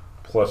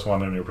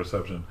 +1 in your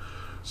perception.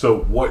 So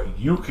what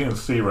you can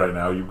see right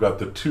now, you've got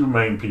the two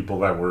main people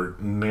that were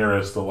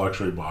nearest the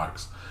luxury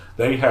box.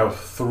 They have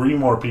 3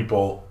 more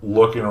people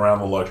looking around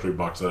the luxury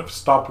box that have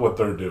stopped what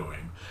they're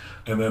doing.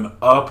 And then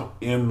up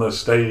in the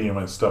stadium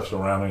and stuff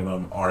surrounding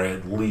them are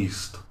at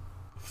least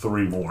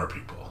 3 more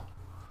people.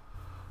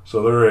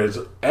 So there is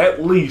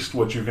at least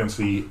what you can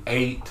see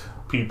 8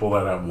 people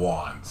that have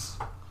wands.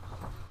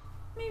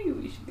 Maybe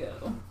we should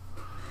go.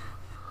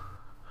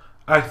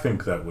 I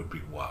think that would be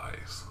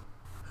wise.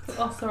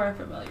 Also, our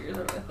familiars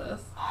are with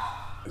us.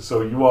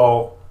 So you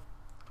all,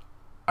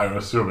 I'm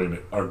assuming,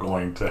 are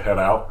going to head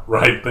out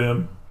right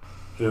then?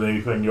 Is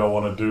anything y'all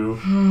want to do?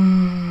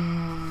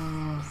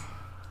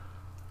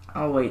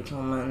 I'll wait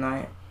till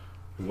midnight.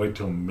 Wait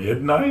till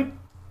midnight?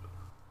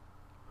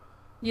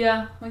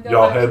 Yeah. We go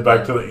Y'all head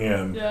back to the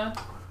inn. Yeah.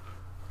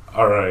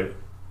 Alright.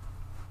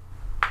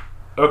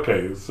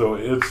 Okay,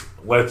 so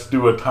let's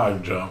do a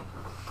time jump.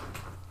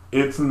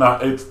 It's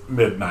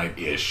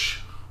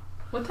midnight-ish.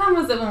 What time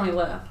was it when we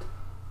left?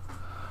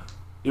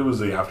 It was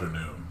the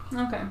afternoon.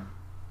 Okay.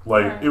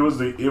 Like, Alright. it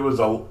was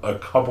a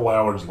couple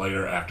hours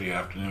later after the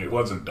afternoon. It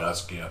wasn't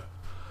dusk yet.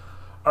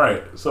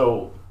 Alright,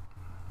 so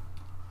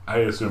I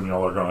assume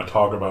y'all are going to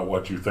talk about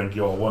what you think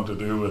y'all want to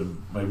do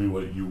and maybe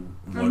what you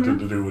wanted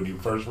to do when you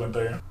first went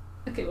there.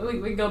 Okay,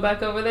 we go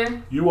back over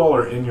there? You all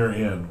are in your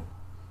inn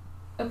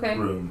Okay.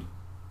 room.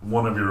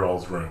 One of your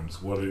all's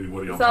rooms. What do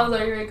y'all Sal's,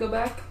 are you ready to go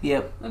back?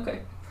 Yep.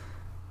 Okay.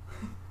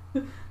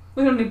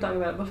 We don't need to talk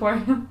about it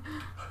beforehand.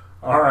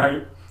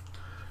 Alright.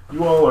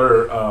 You all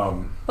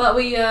are, But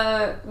we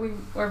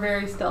were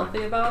very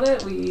stealthy about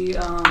it.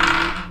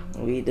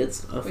 We did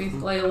stuff. We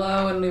lay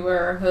low and we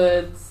wear our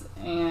hoods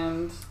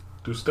and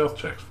do stealth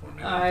checks for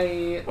me.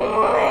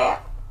 I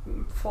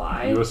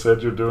fly. You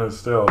said you're doing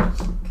stealth.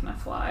 Can I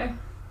fly?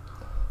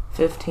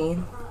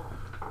 15.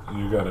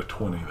 You got a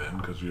 20 then,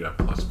 because you have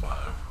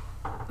 +5.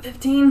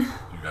 15. You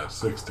got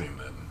 16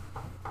 then.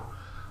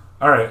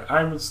 Alright,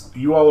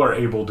 you all are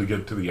able to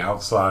get to the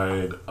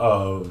outside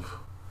of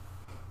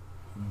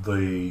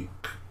the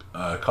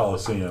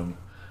Colosseum,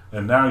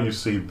 and now you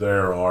see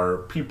there are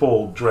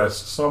people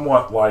dressed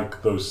somewhat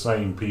like those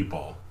same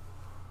people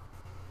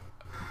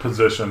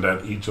positioned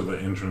at each of the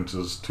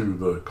entrances to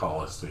the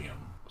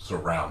Colosseum,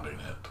 surrounding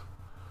it.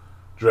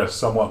 Dressed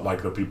somewhat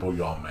like the people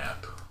y'all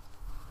met.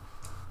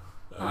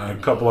 And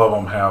a couple of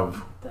them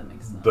have That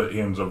makes sense. the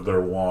ends of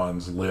their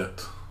wands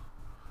lit.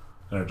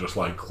 And they're just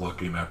like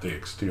looking at the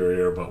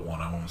exterior, but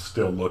one of them's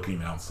still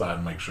looking outside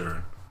to make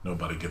sure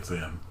nobody gets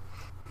in.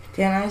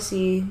 Can I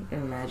see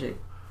your magic?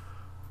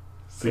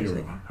 See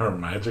her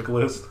magic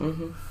list?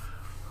 Mm-hmm.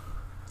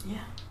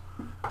 Yeah.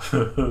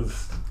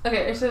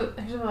 Okay, here's what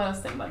I was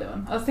thinking about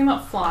doing. I was thinking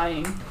about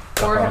flying,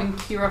 or having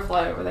Kira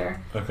fly over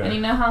there. Okay. And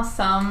you know how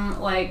some,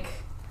 like,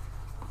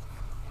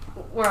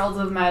 worlds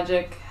of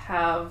magic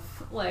have,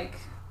 like,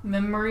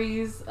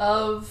 memories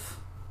of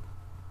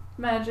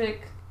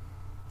magic?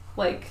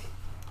 Like,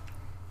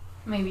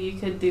 maybe you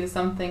could do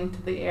something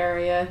to the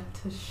area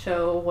to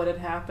show what had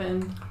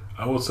happened,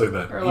 I will say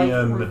that or, like,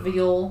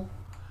 reveal.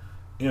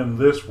 in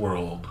this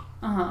world,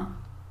 Uh-huh.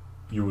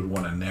 you would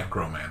want a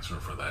necromancer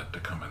for that to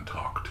come and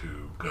talk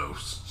to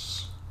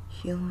ghosts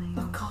Healing.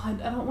 Oh, God,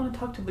 I don't want to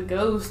talk to the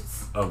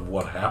ghosts. of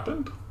what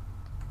happened.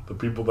 The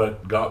people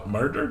that got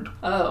murdered.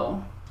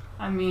 Oh.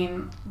 I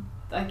mean,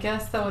 I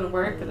guess that would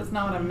work, but that's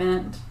not what I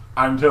meant.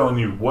 I'm telling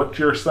you, what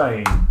you're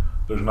saying,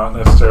 there's not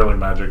necessarily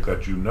magic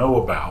that you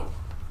know about.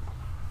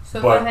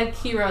 So But- if I had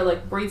Kira,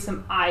 like, breathe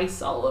some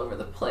ice all over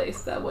the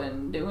place, that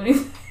wouldn't do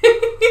anything.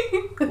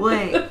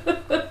 Wait.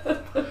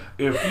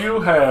 If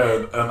you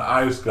had an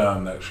ice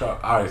gun that shot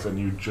ice and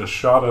you just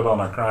shot it on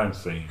a crime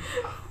scene,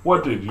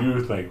 what did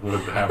you think would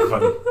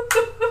happen?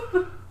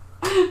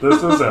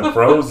 This isn't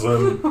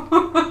Frozen.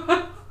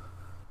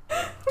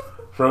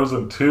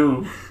 Frozen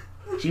 2.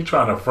 She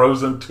trying to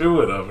Frozen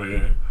 2 it over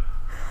here.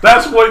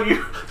 That's what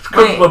you...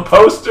 Wait. The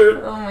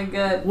poster... Oh my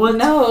god. What?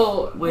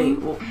 No. Wait.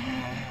 Well,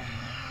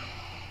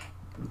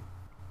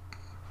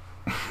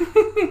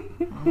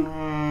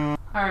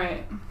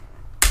 Alright.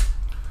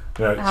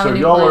 Yeah, How so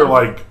many y'all are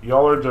plan?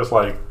 y'all are just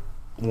like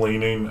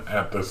leaning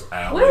at this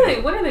alley.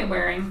 What are they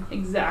wearing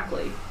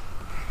exactly?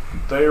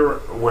 They're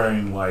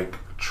wearing like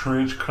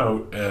trench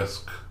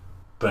coat-esque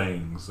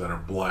things that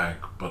are black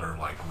but are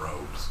like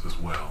robes as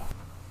well.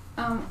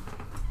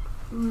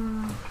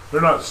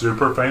 They're not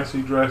super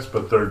fancy dressed,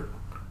 but they're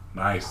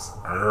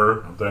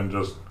nicer than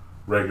just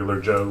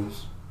regular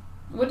Joes.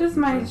 What does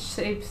my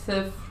shape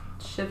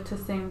shift to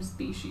same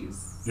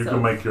species? You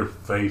can make your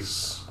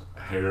face,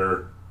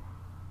 hair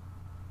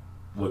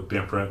look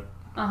different.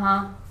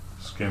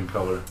 Skin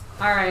color.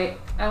 Alright,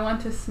 I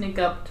want to sneak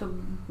up to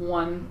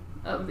one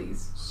of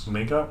these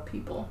Sneak up?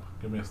 people.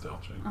 Give me a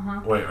stealth check.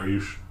 Wait,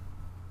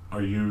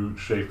 are you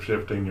shape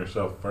shifting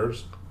yourself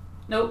first?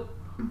 Nope.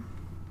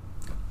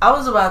 I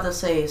was about to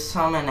say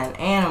summon an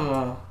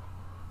animal,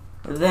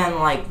 then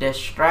like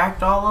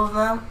distract all of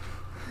them,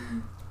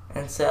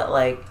 and set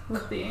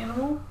with the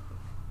animal.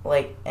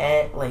 Like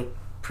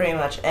pretty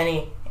much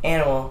any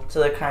animal to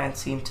the crime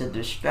scene to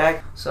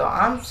distract. So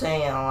I'm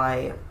saying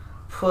like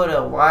put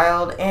a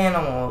wild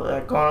animal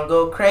that's gonna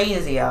go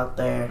crazy out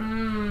there,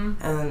 and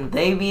then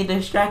they be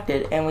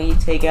distracted, and we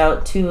take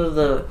out two of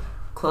the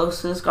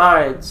closest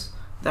guards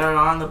that are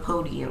on the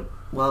podium,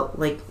 well,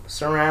 like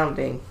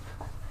surrounding,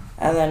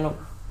 and then.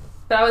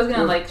 But I was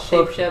gonna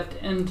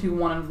shapeshift into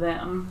one of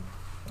them.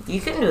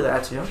 You can do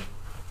that too.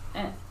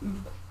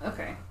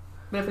 Okay,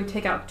 but if we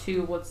take out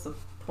two, what's the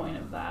point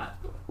of that?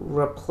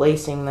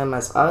 Replacing them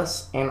as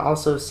us, and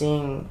also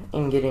seeing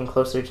and getting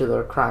closer to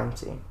the crime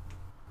scene.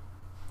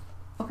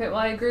 Okay, well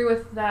I agree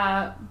with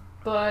that,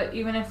 but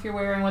even if you're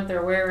wearing what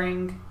they're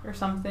wearing or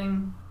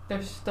something,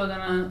 they're still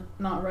gonna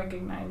not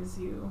recognize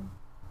you.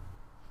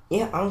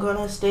 Yeah, I'm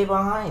gonna stay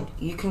behind.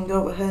 You can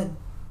go ahead.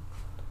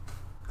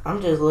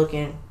 I'm just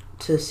looking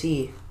to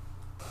see.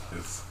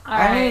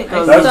 Alright,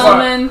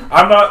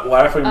 I'm not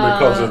laughing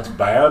because it's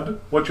bad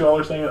what you all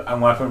are saying.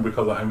 I'm laughing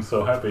because I'm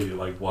so happy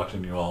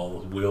watching you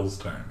all's wheels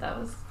turn. That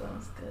was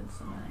good,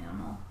 some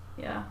animal.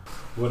 Yeah.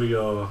 What are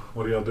y'all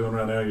doing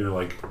right now?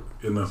 You're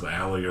in this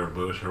alley or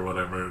bush or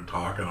whatever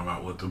talking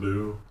about what to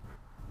do?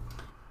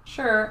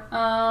 Sure.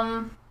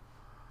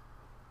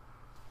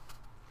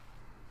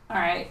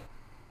 Alright.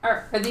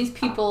 Are these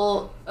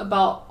people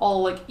about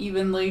all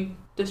evenly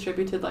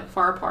distributed,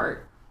 far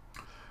apart?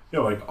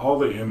 Yeah, all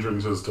the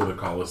entrances to the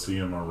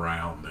Colosseum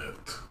around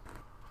it.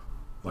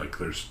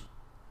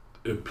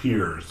 It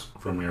appears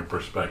from your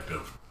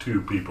perspective,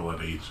 2 people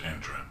at each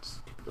entrance.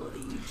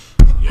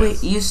 Yes.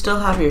 Wait, you still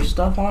have your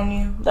stuff on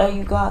you that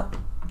you got?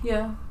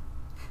 Yeah.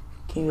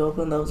 Can you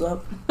open those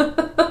up?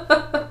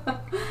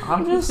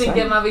 I'm just think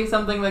it might be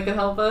something that could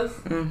help us.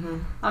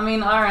 I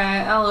mean,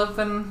 alright, I'll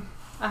open.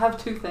 I have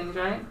 2 things,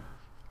 right?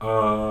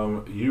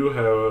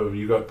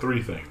 You got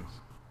 3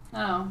 things.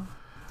 Oh.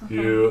 Okay.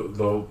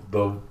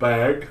 The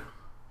bag.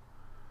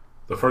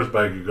 The first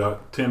bag you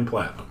got 10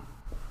 platinum.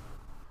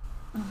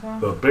 Okay.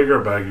 The bigger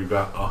bag you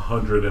got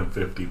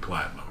 150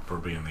 platinum for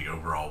being the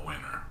overall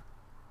winner.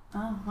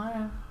 Oh,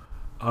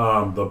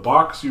 alright. The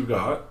box you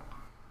got,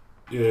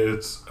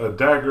 it's a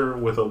dagger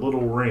with a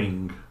little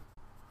ring,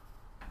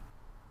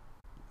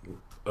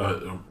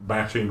 a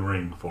matching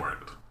ring for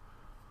it.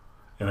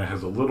 And it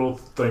has a little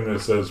thing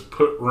that says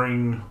put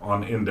ring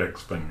on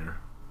index finger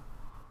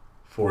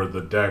for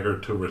the dagger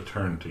to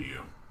return to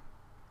you.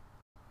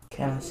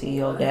 Can I see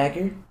your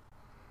dagger?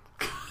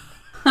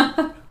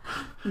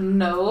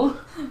 No,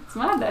 it's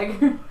my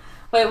dagger.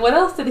 Wait, what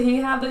else did he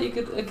have that it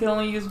could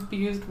only be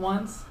used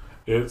once?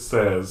 It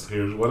says,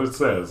 here's what it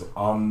says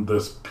on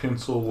this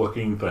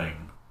pencil-looking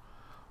thing.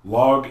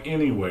 Log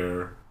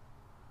anywhere,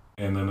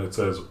 and then it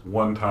says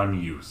one-time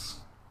use.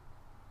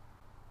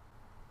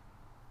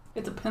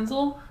 It's a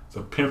pencil? It's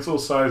a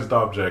pencil-sized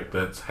object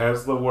that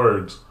has the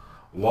words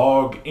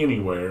log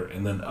anywhere,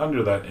 and then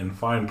under that in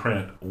fine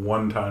print,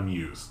 one-time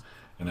use.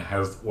 And it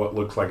has what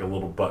looks like a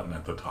little button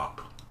at the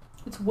top.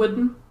 It's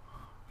wooden?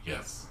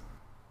 Yes.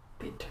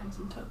 It turns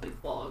into a big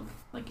log.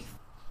 You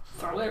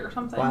throw it or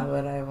something. Why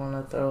would I want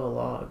to throw a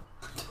log?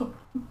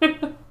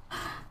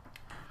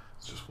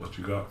 It's just what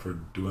you got for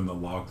doing the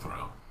log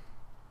throw.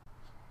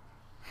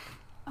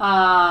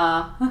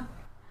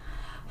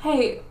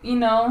 Hey,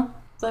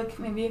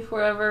 maybe if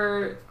we're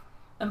ever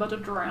about to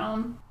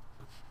drown,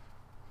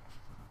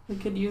 we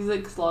could use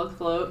it 'cause logs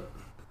float.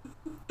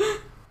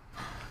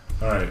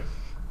 Alright.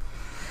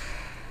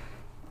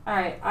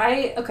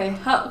 Alright, okay,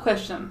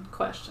 question.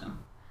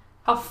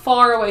 How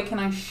far away can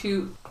I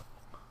shoot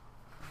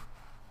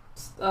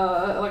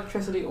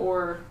electricity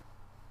or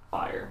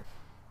fire?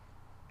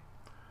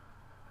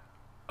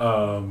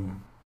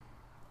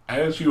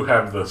 As you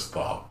have this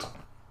thought,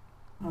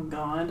 Oh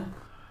God.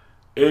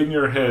 in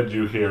your head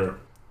you hear,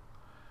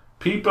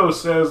 Peepo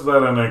says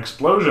that an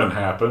explosion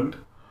happened.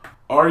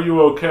 Are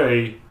you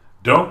okay?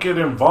 Don't get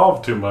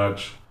involved too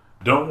much.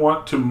 Don't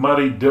want to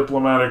muddy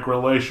diplomatic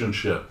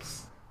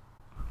relationships.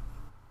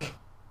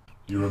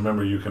 You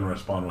remember you can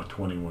respond with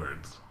 20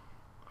 words.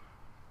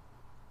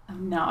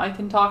 Now I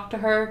can talk to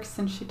her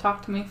since she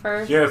talked to me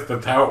first. Yes,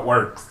 that's how it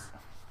works.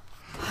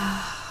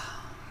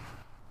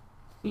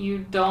 You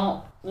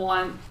don't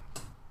want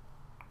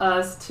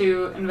us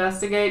to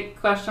investigate?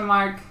 Question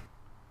mark.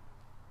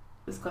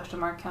 Does question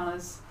mark count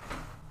as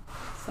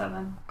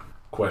 7?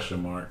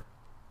 Question mark.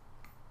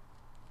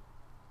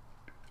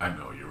 I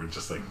know, you were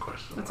just saying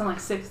question mark. It's on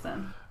 6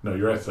 then. No,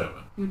 you're at 7.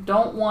 You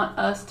don't want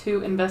us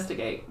to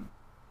investigate?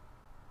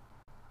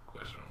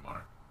 Question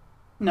mark.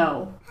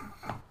 No.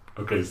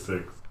 Okay,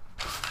 6.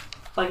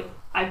 Like,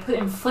 I put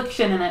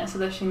infliction in it so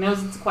that she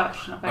knows it's a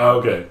question.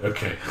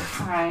 Okay.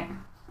 Alright.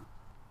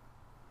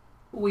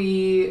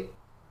 We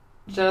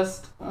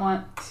just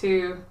want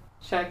to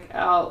check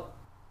out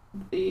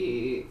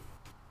the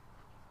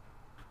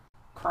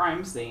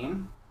crime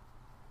scene.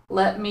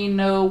 Let me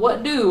know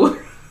what do.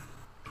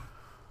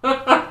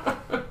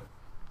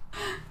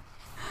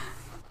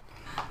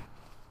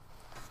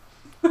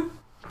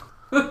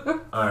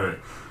 Alright.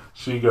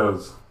 She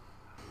goes,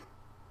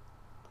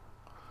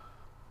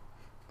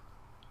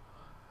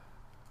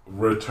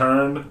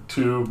 return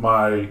to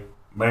my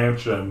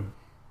mansion.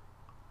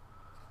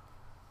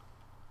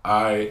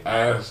 I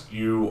asked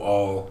you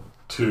all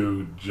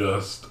to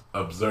just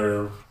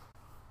observe.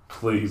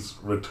 Please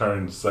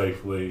return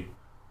safely.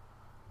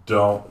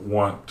 Don't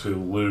want to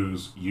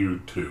lose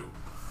you two.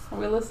 Are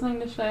we listening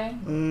to Shay?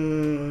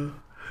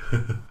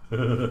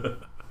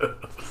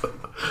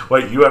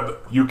 Wait,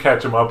 you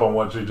catch him up on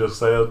what she just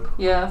said?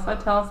 Yes, I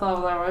tell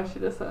Salvador what she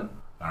just said.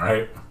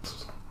 Alright.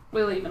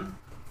 We leaving.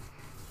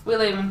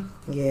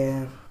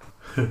 Yeah.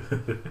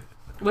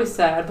 We're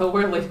sad, but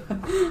we're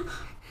leaving.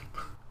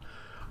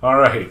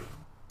 Alright.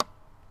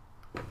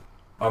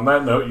 On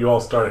that note, you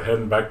all start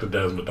heading back to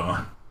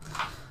Desmodon.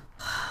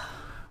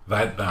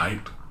 That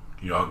night,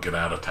 you all get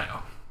out of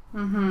town.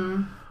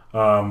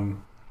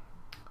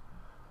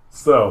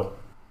 So,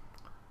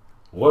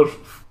 what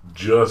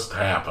just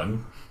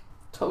happened?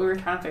 That's what we were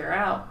trying to figure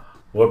out.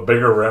 What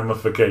bigger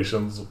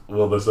ramifications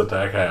will this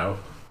attack have?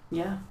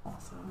 Yeah,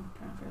 also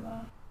trying to figure that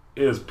out.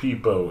 Is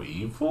Peepo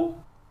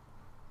evil?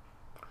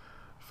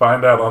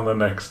 Find out on the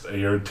next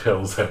Air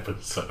Tales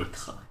episode.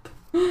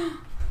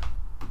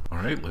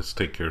 Alright, let's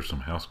take care of some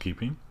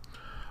housekeeping.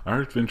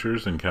 Our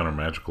adventures encounter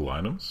magical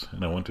items,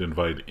 and I want to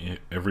invite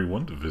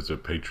everyone to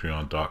visit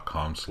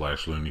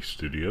patreon.com/Looney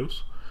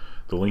Studios.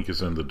 The link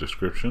is in the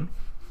description.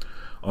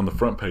 On the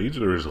front page,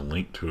 there is a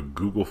link to a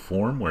Google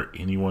form where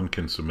anyone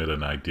can submit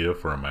an idea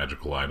for a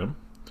magical item.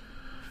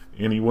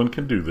 Anyone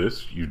can do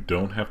this. You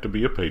don't have to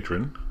be a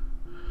patron.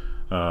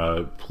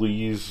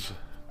 Please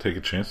take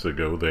a chance to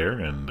go there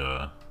and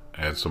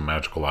add some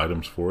magical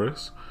items for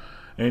us.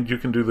 And you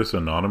can do this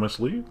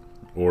anonymously,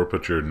 or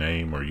put your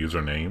name or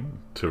username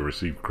to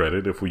receive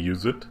credit if we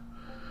use it.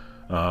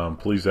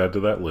 Please add to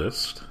that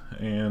list.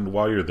 And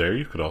while you're there,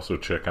 you could also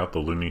check out the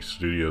Looney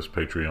Studios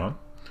Patreon.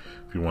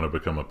 If you want to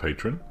become a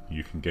patron,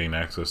 you can gain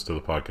access to the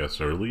podcast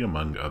early,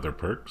 among other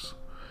perks.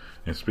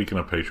 And speaking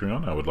of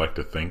Patreon, I would like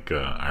to thank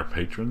our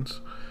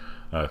patrons.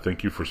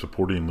 Thank you for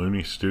supporting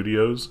Looney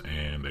Studios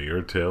and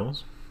Air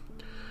Tales.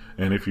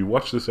 And if you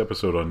watch this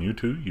episode on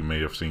YouTube, you may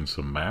have seen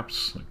some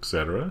maps,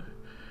 etc.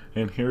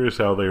 And here is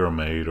how they are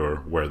made or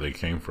where they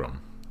came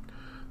from.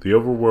 The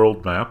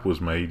overworld map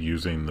was made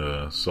using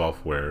the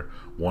software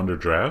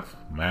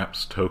WonderDraft.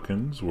 Maps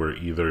tokens were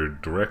either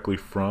directly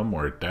from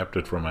or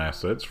adapted from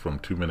assets from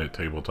 2 Minute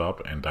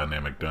Tabletop and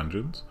Dynamic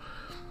Dungeons.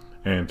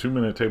 And 2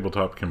 Minute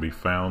Tabletop can be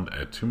found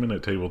at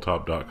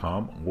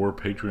 2minutetabletop.com or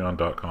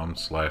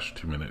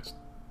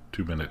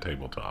patreon.com/2 Minute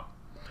Tabletop.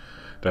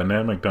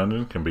 Dynamic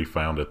Dungeons can be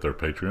found at their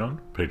Patreon,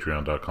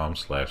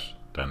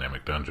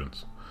 patreon.com/Dynamic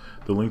Dungeons.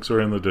 The links are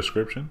in the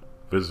description.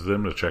 Visit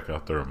them to check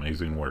out their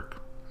amazing work.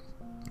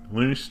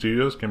 Looney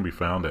Studios can be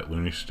found at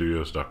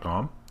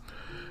looneystudios.com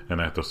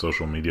and at the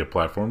social media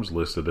platforms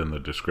listed in the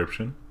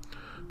description.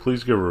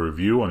 Please give a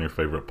review on your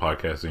favorite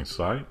podcasting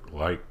site,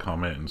 like,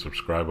 comment, and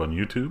subscribe on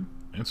YouTube,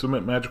 and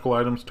submit magical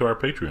items to our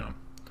Patreon.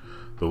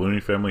 The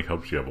Looney family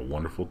hopes you have a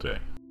wonderful day.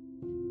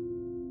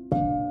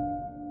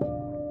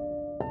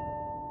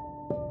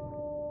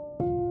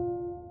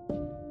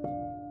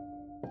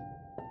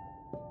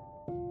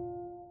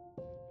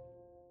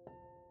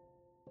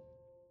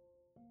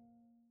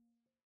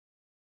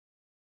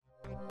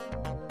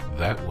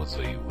 That was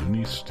a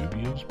Looney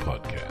Studios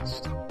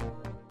podcast.